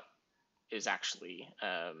what is actually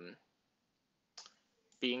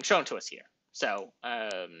being shown to us here. So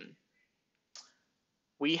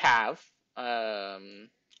we have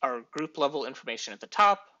our group level information at the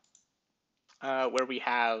top, where we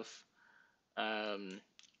have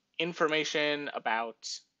information about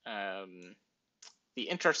the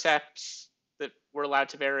intercepts that were allowed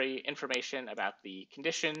to vary, information about the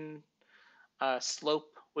condition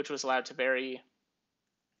slope, which was allowed to vary.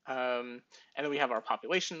 And then we have our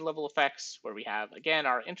population level effects, where we have, again,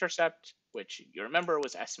 our intercept, which you remember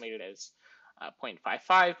was estimated as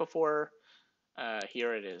 0.55 before.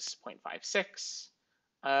 Here it is 0.56.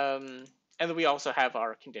 And then we also have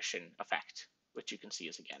our condition effect, which you can see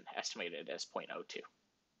is, again, estimated as 0.02.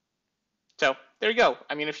 So there you go.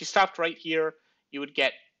 I mean, if you stopped right here, you would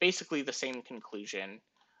get basically the same conclusion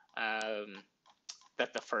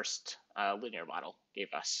that the first linear model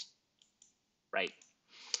gave us, right?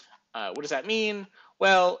 What does that mean?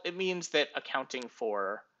 Well, it means that accounting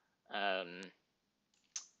for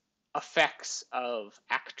effects of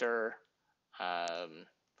actor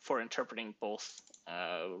for interpreting both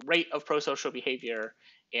rate of prosocial behavior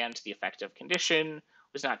and the effect of condition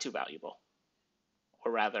was not too valuable.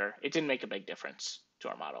 Or rather, it didn't make a big difference to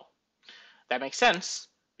our model. That makes sense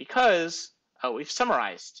because we've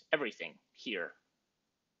summarized everything here.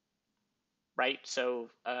 right? So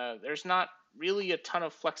there's not really a ton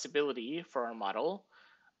of flexibility for our model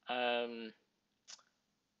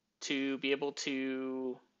to be able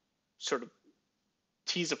to sort of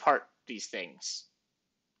tease apart these things,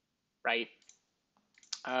 right?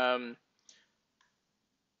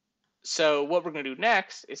 So what we're going to do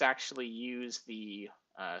next is actually use the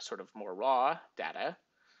sort of more raw data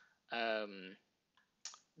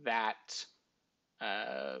that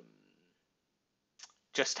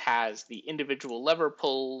just has the individual lever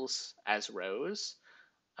pulls as rows,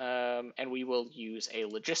 and we will use a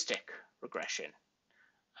logistic regression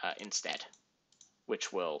instead,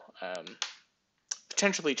 which will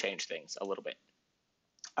potentially change things a little bit.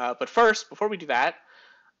 But first, before we do that,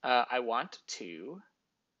 I want to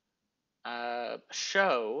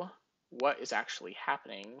show what is actually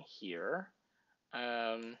happening here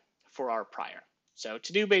for our prior. So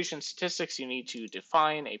to do Bayesian statistics, you need to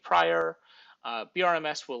define a prior.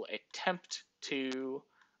 BRMS will attempt to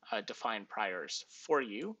define priors for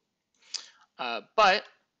you, but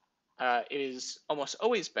it is almost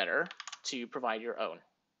always better to provide your own.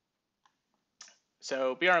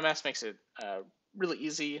 So BRMS makes it really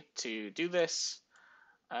easy to do this.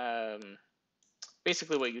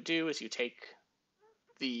 Basically what you do is you take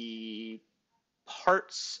the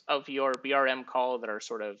parts of your BRM call that are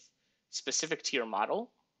sort of specific to your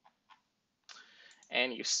model,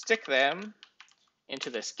 and you stick them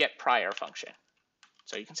into this get prior function.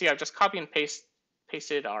 So you can see I've just copy and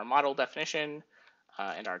pasted our model definition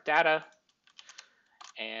and our data.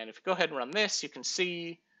 And if you go ahead and run this, you can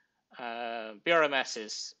see BRMS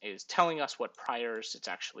is telling us what priors it's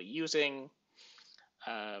actually using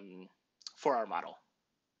for our model.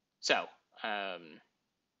 So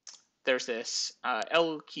there's this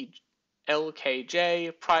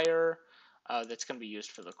LKJ prior that's going to be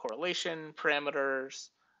used for the correlation parameters.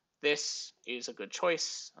 This is a good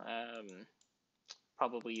choice.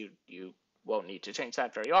 Probably you won't need to change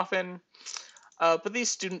that very often. But these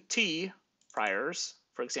student T priors,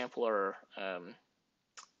 for example, are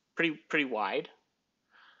pretty wide.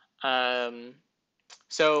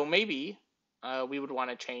 So maybe we would want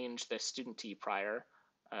to change the student T prior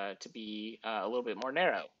to be a little bit more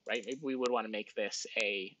narrow, right? Maybe we would want to make this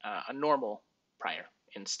a normal prior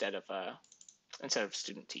instead of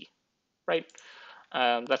student T, right?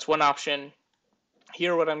 That's one option.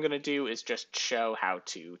 Here, what I'm going to do is just show how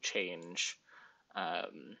to change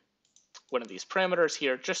one of these parameters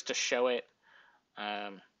here, just to show it.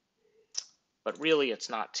 But really, it's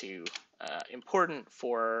not too important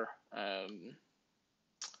for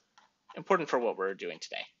what we're doing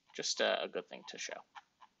today. Just a good thing to show.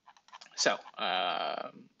 So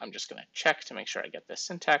I'm just going to check to make sure I get the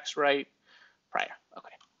syntax right. Prior,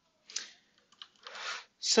 okay.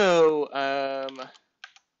 So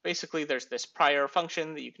basically, there's this prior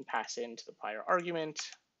function that you can pass into the prior argument.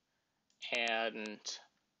 And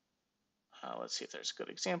let's see if there's a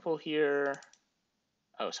good example here.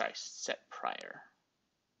 Oh, sorry, set prior,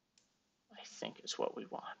 I think is what we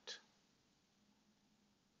want.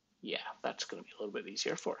 Yeah, that's going to be a little bit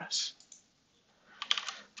easier for us.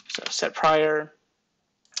 So set prior,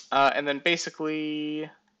 and then basically,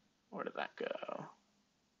 where did that go?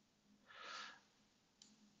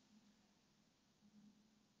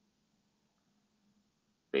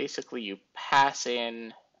 Basically, you pass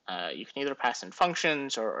in, you can either pass in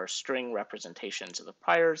functions or string representations of the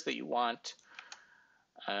priors that you want.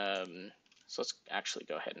 So let's actually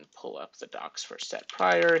go ahead and pull up the docs for set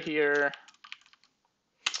prior here.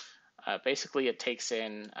 Basically, it takes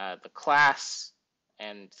in the class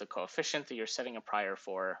and the coefficient that you're setting a prior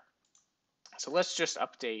for. So let's just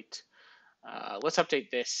update, let's update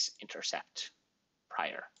this intercept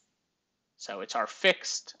prior. So it's our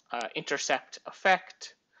fixed intercept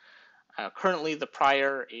effect. Currently, the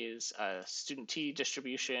prior is a student T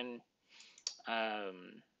distribution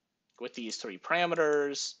with these three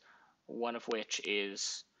parameters, one of which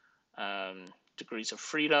is degrees of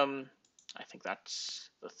freedom. I think that's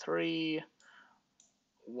the 3.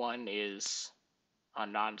 One is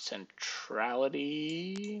on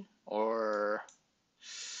non-centrality, or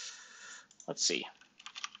let's see.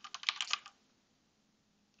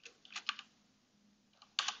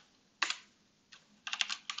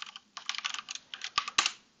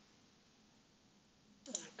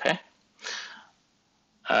 Okay.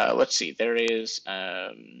 Let's see. There is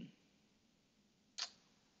a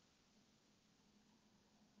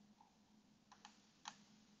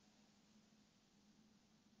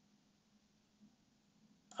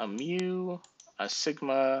mu, a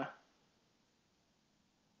sigma,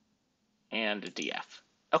 and a df.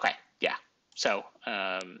 Okay, yeah. So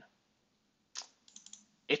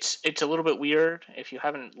it's a little bit weird if you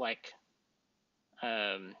haven't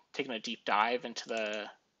taken a deep dive into the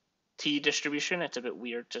t distribution, it's a bit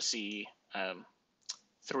weird to see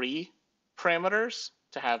 3 parameters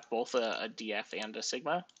to have both a df and a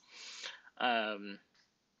sigma.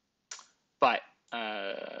 But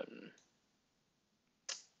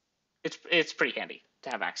it's pretty handy to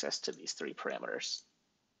have access to these 3 parameters.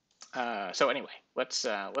 So anyway, let's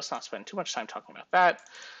not spend too much time talking about that.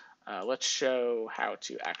 Let's show how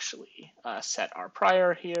to actually set our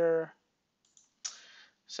prior here.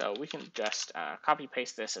 So we can just copy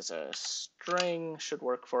paste this as a string, should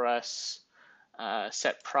work for us.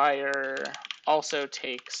 Set prior also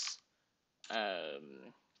takes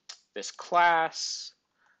this class.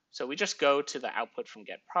 So we just go to the output from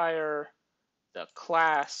get prior. The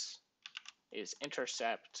class is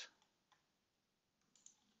intercept.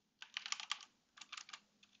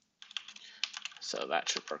 So that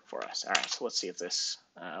should work for us. All right, so let's see if this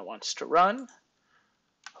wants to run.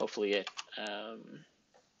 Hopefully it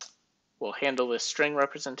will handle this string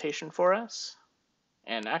representation for us.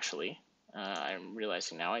 And actually, I'm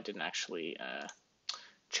realizing now I didn't actually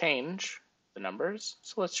change the numbers.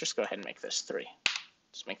 So let's just go ahead and make this 3.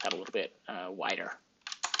 Just make that a little bit wider.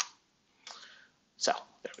 So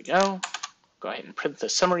there we go. Go ahead and print the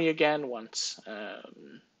summary again once that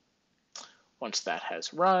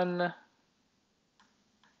has run.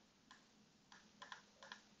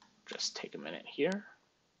 Just take a minute here.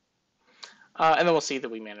 And then we'll see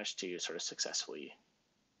that we managed to sort of successfully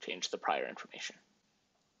change the prior information.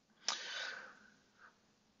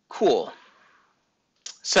 Cool.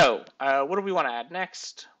 So what do we want to add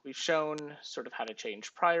next? We've shown sort of how to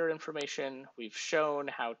change prior information. We've shown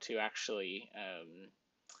how to actually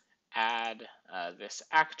add this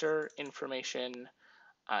actor information.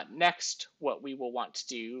 Next, what we will want to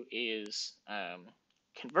do is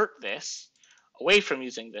convert this away from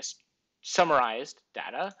using this summarized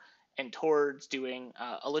data and towards doing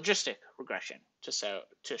a logistic regression to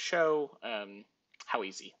show how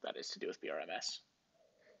easy that is to do with BRMS.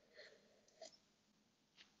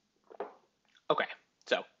 Okay,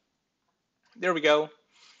 so there we go.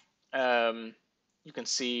 You can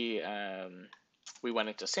see we went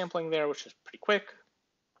into sampling there, which is pretty quick.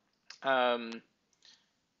 We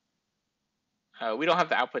don't have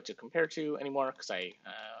the output to compare to anymore because I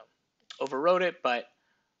overrode it, but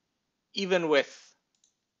even with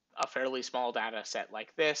a fairly small data set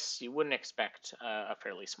like this, you wouldn't expect a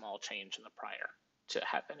fairly small change in the prior to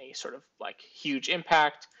have any sort of like huge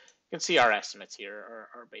impact. You can see our estimates here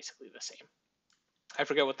are basically the same. I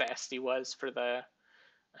forget what the SD was for the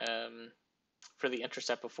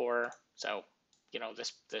intercept before, so you know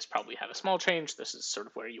this probably had a small change. This is sort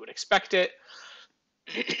of where you would expect it,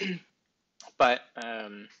 but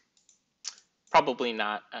probably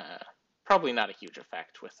not a huge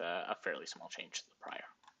effect with a fairly small change to the prior.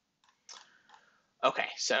 Okay,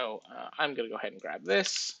 so I'm going to go ahead and grab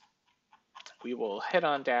this. We will head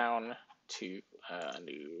on down to a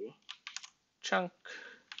new chunk.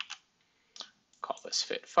 Call this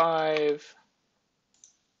fit5.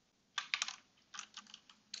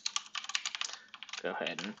 Go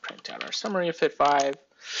ahead and print out our summary of fit5.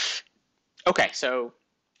 Okay, so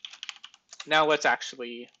now let's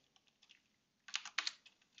actually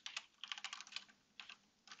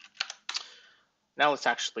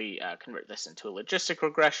convert this into a logistic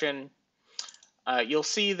regression. You'll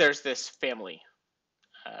see there's this family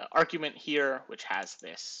argument here, which has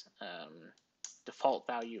this default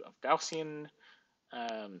value of Gaussian.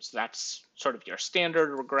 So that's sort of your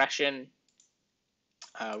standard regression.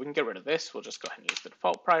 We can get rid of this. We'll just go ahead and use the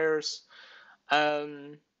default priors.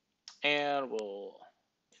 And we'll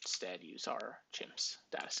instead use our chimps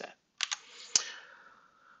dataset.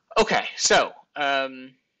 Okay, so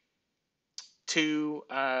to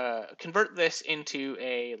convert this into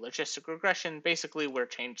a logistic regression, basically we're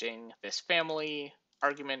changing this family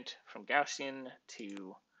argument from Gaussian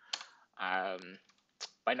to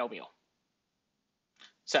binomial.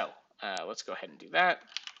 So let's go ahead and do that.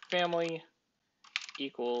 Family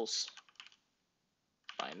equals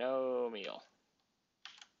binomial.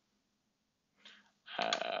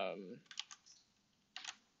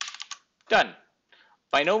 Done.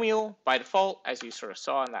 Binomial, by default, as you sort of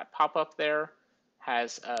saw in that pop-up there,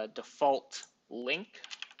 has a default link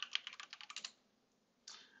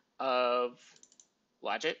of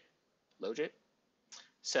logit.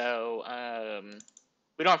 So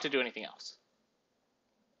we don't have to do anything else.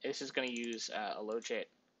 This is going to use a logit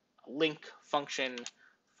link function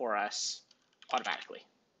for us automatically.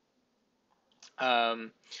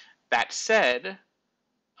 That said,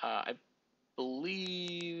 I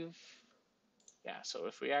believe, yeah, so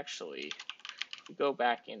if we actually go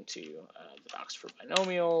back into the docs for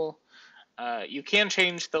binomial, You can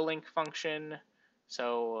change the link function,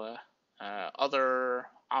 so other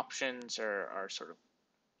options are sort of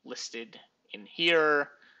listed in here.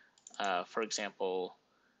 For example,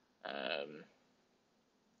 the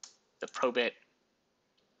probit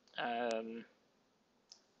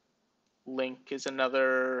link is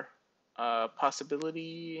another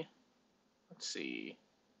possibility. Let's see.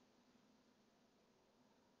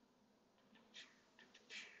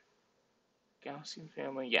 Gaussian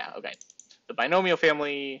family, yeah, okay. The binomial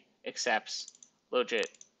family accepts logit,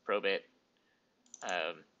 probit,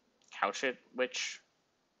 couchit, which,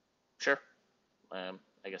 sure,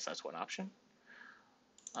 I guess that's one option,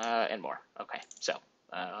 and more. Okay, so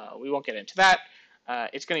we won't get into that.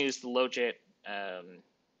 It's going to use the logit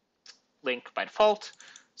link by default,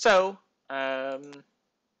 so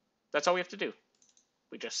that's all we have to do.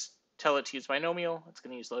 We just tell it to use binomial. It's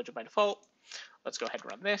going to use logit by default. Let's go ahead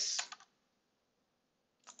and run this.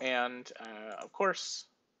 And of course,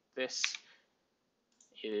 this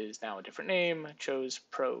is now a different name. I chose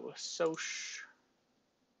pro-soc.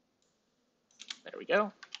 There we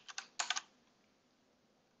go.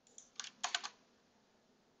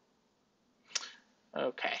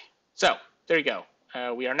 Okay, so there you go.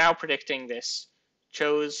 We are now predicting this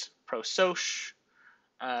chose pro-soc,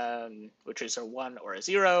 which is a 1 or a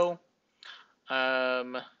 0,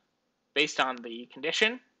 based on the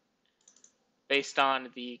condition. Based on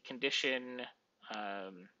the condition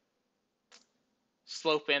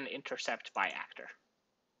slope and intercept by actor.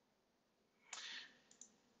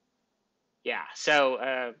 Yeah,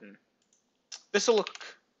 so this will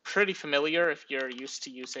look pretty familiar if you're used to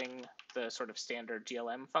using the sort of standard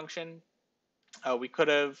GLM function. We could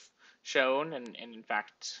have shown, and in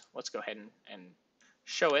fact, let's go ahead and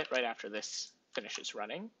show it right after this finishes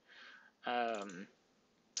running.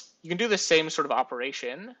 You can do the same sort of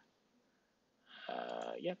operation.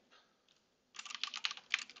 Yep.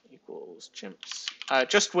 Equals chimps.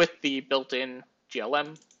 Just with the built-in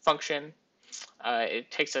GLM function.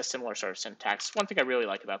 It takes a similar sort of syntax. One thing I really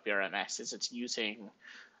like about BRMS is it's using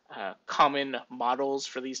common models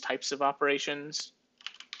for these types of operations.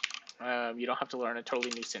 You don't have to learn a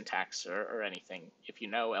totally new syntax or anything. If you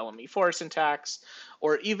know LME4 syntax,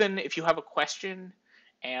 or even if you have a question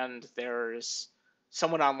and there's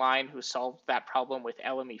someone online who solved that problem with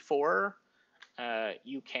LME4,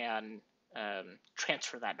 you can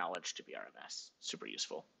transfer that knowledge to BRMS. Super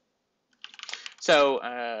useful. So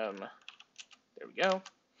there we go.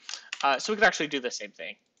 So we could actually do the same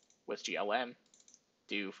thing with GLM,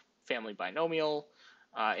 do family binomial,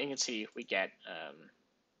 and you can see we get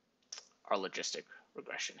our logistic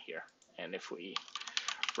regression here. And if we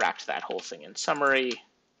wrapped that whole thing in summary,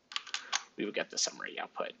 we would get the summary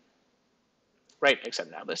output. Right, except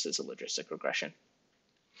now this is a logistic regression.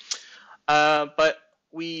 But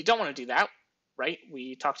we don't want to do that, right?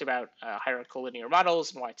 We talked about hierarchical linear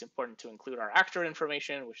models and why it's important to include our actor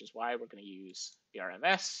information, which is why we're going to use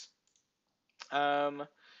BRMS.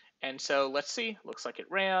 And so let's see, looks like it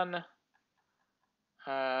ran.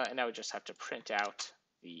 And now we just have to print out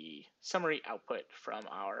the summary output from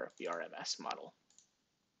our BRMS model.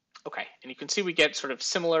 Okay, and you can see we get sort of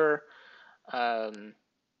similar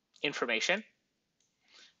information.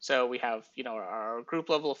 So we have, our group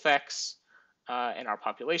level effects and our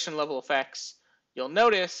population level effects. You'll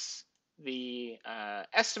notice the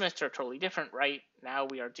estimates are totally different, right? Now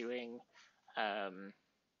we are doing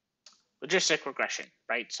logistic regression,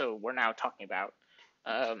 right? So we're now talking about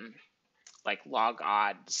like log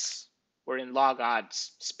odds. We're in log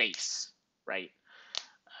odds space, right?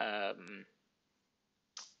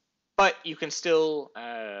 But you can still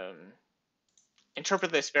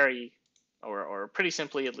interpret this very, or pretty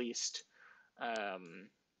simply at least,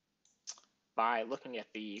 by looking at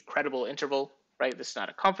the credible interval, right? This is not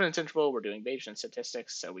a confidence interval. We're doing Bayesian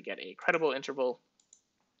statistics, so we get a credible interval.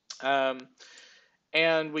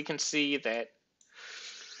 And we can see that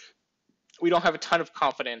we don't have a ton of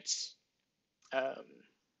confidence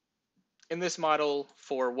in this model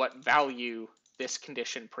for what value this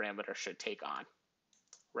condition parameter should take on,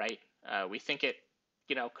 right? We think it,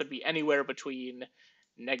 could be anywhere between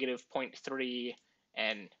 -0.3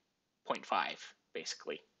 and 0.5,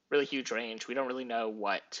 basically. Really huge range. We don't really know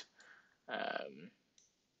what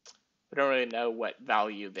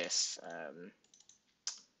value this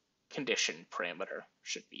condition parameter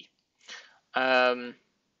should be.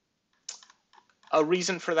 A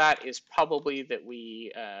reason for that is probably that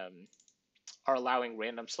we are allowing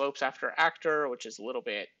random slopes after actor, which is a little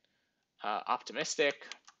bit optimistic.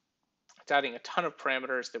 It's adding a ton of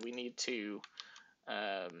parameters that we need to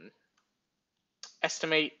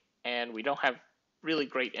estimate, and we don't have really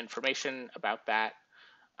great information about that.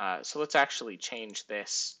 So let's actually change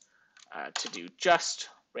this to do just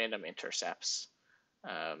random intercepts.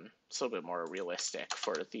 It's a little bit more realistic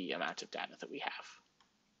for the amount of data that we have.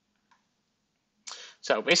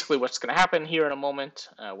 So basically what's going to happen here in a moment,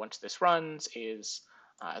 once this runs, is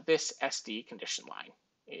this SD condition line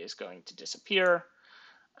is going to disappear.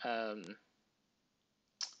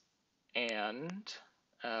 And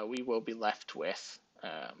we will be left with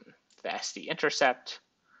the SD intercept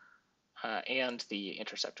and the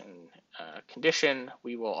intercepting condition.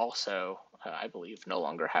 We will also, I believe, no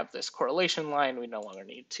longer have this correlation line. We no longer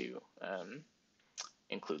need to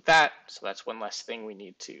include that. So that's one less thing we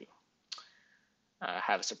need to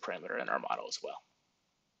have as a parameter in our model as well.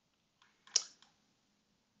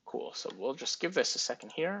 Cool, so we'll just give this a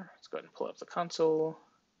second here. Let's go ahead and pull up the console.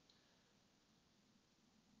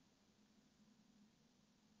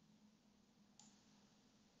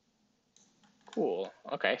 Cool,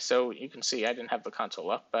 okay, so you can see I didn't have the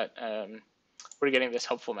console up, but we're getting this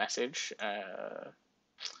helpful message.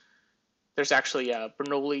 There's actually a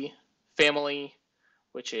Bernoulli family,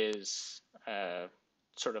 which is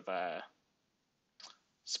sort of a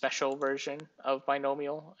special version of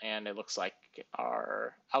binomial, and it looks like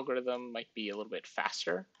our algorithm might be a little bit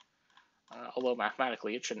faster, although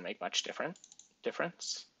mathematically it shouldn't make much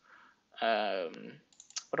difference. But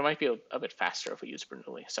it might be a bit faster if we use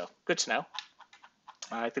Bernoulli, so good to know.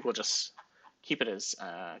 I think we'll just keep it as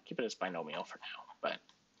binomial for now.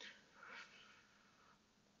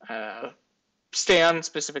 But Stan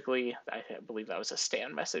specifically, I believe that was a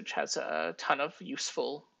Stan message, has a ton of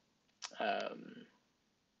useful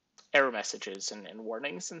error messages and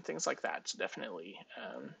warnings and things like that. So definitely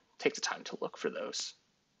take the time to look for those.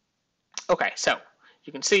 Okay, so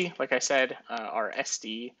you can see, like I said, our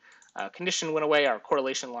SD condition went away, our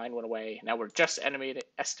correlation line went away. Now we're just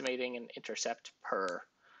estimating an intercept per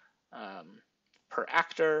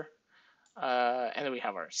actor. And then we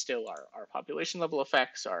have our population level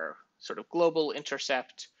effects, our sort of global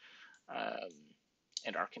intercept,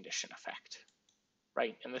 and our condition effect,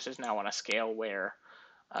 right? And this is now on a scale where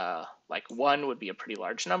like 1 would be a pretty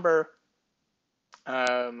large number.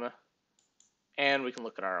 And we can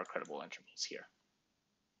look at our credible intervals here.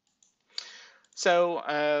 So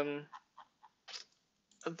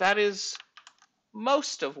that is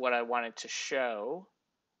most of what I wanted to show.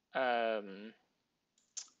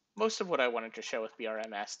 Most of what I wanted to show with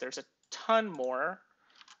BRMS. There's a ton more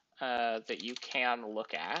that you can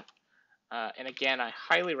look at. And again, I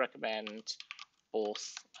highly recommend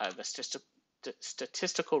both the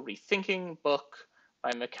Statistical Rethinking book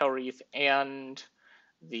by McElreath and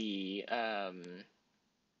the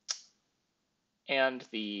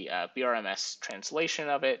BRMS translation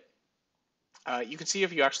of it. You can see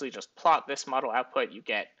if you actually just plot this model output, you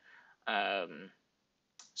get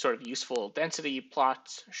sort of useful density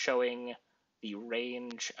plots showing the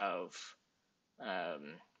range of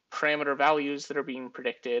parameter values that are being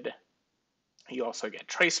predicted. You also get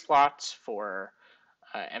trace plots for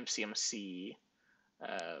MCMC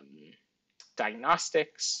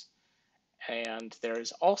diagnostics. And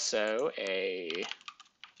there's also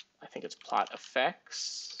I think it's plot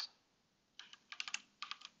effects.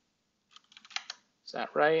 Is that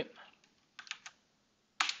right?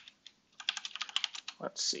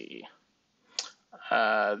 Let's see.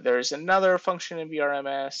 There's another function in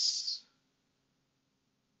BRMS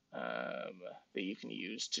that you can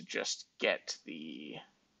use to just get the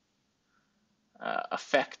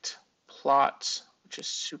effect plot, which is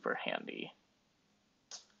super handy.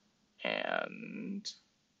 And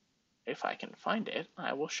if I can find it,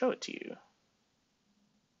 I will show it to you.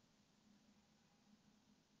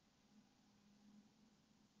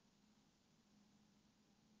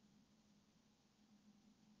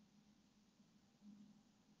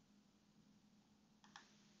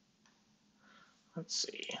 Let's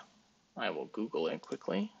see. I will Google it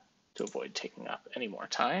quickly to avoid taking up any more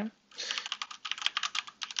time.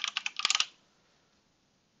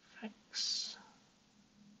 Effects.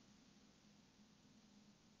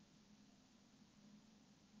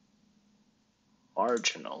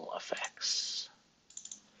 Marginal effects.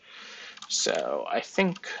 So I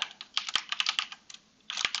think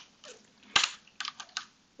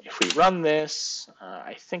if we run this,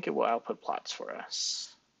 I think it will output plots for us.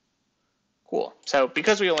 Cool. So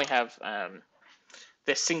because we only have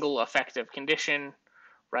this single effective condition,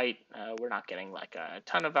 right, we're not getting like a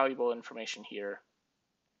ton of valuable information here.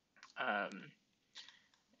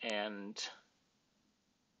 And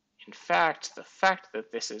in fact, the fact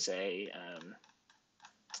that this is a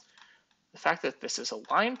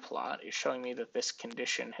line plot is showing me that this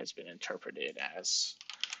condition has been interpreted as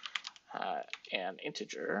an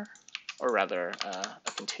integer or rather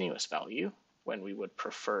a continuous value when we would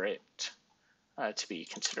prefer it to be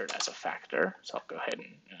considered as a factor. So I'll go ahead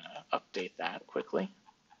and update that quickly.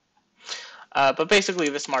 But basically,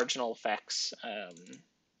 this marginal effects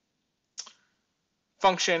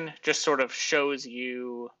function just sort of shows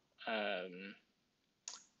you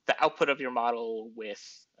the output of your model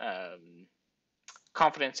with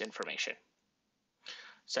confidence information.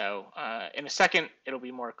 So in a second, it'll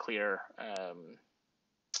be more clear.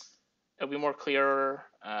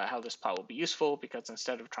 How this plot will be useful, because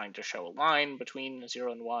instead of trying to show a line between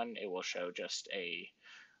 0 and 1, it will show just a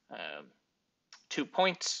 2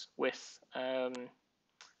 points with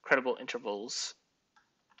credible intervals.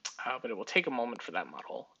 But it will take a moment for that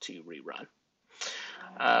model to rerun.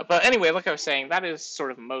 But anyway, like I was saying, that is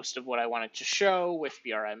sort of most of what I wanted to show with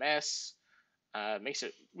BRMS. Makes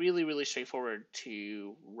it really, really straightforward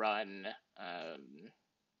to run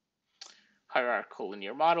hierarchical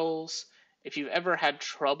linear models. If you've ever had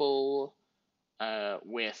trouble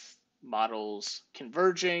with models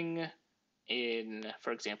converging in,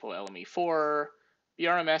 for example, LME4,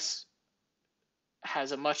 BRMS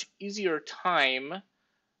has a much easier time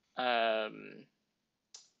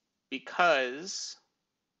because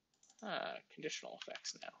conditional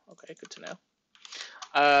effects now. Okay, good to know.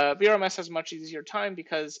 BRMS has a much easier time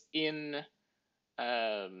because in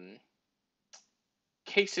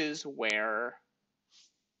cases where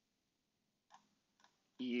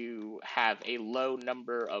you have a low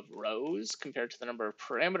number of rows compared to the number of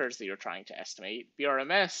parameters that you're trying to estimate,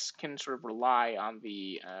 BRMS can sort of rely on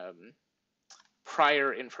the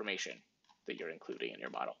prior information that you're including in your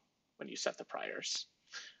model when you set the priors.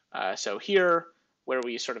 So here, where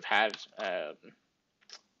we sort of had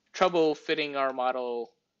trouble fitting our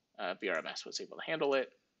model, BRMS was able to handle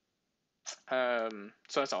it.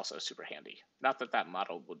 So it's also super handy. Not that that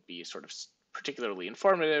model would be sort of particularly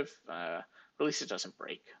informative, at least it doesn't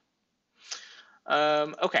break.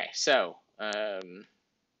 Okay, so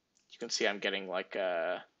you can see I'm getting like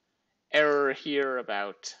a error here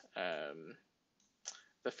about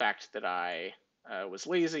the fact that I was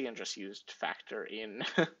lazy and just used factor in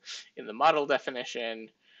in the model definition.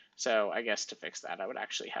 So I guess to fix that, I would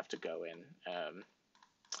actually have to go in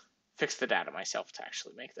fix the data myself to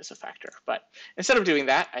actually make this a factor. But instead of doing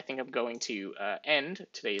that, I think I'm going to end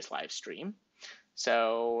today's live stream.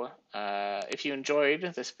 So if you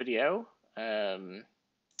enjoyed this video,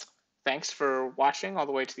 thanks for watching all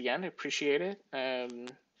the way to the end. I appreciate it.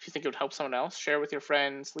 If you think it would help someone else, share with your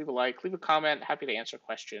friends, leave a like, leave a comment. Happy to answer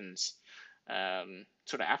questions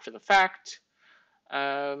sort of after the fact.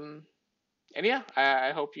 And yeah,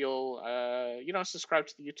 I hope you'll subscribe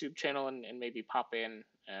to the YouTube channel and maybe pop in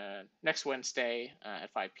next Wednesday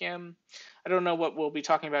at 5 p.m. I don't know what we'll be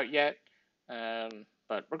talking about yet,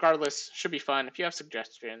 but regardless, should be fun. If you have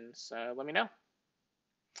suggestions, let me know.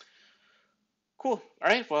 Cool. All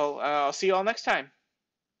right. Well, I'll see you all next time.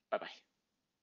 Bye-bye.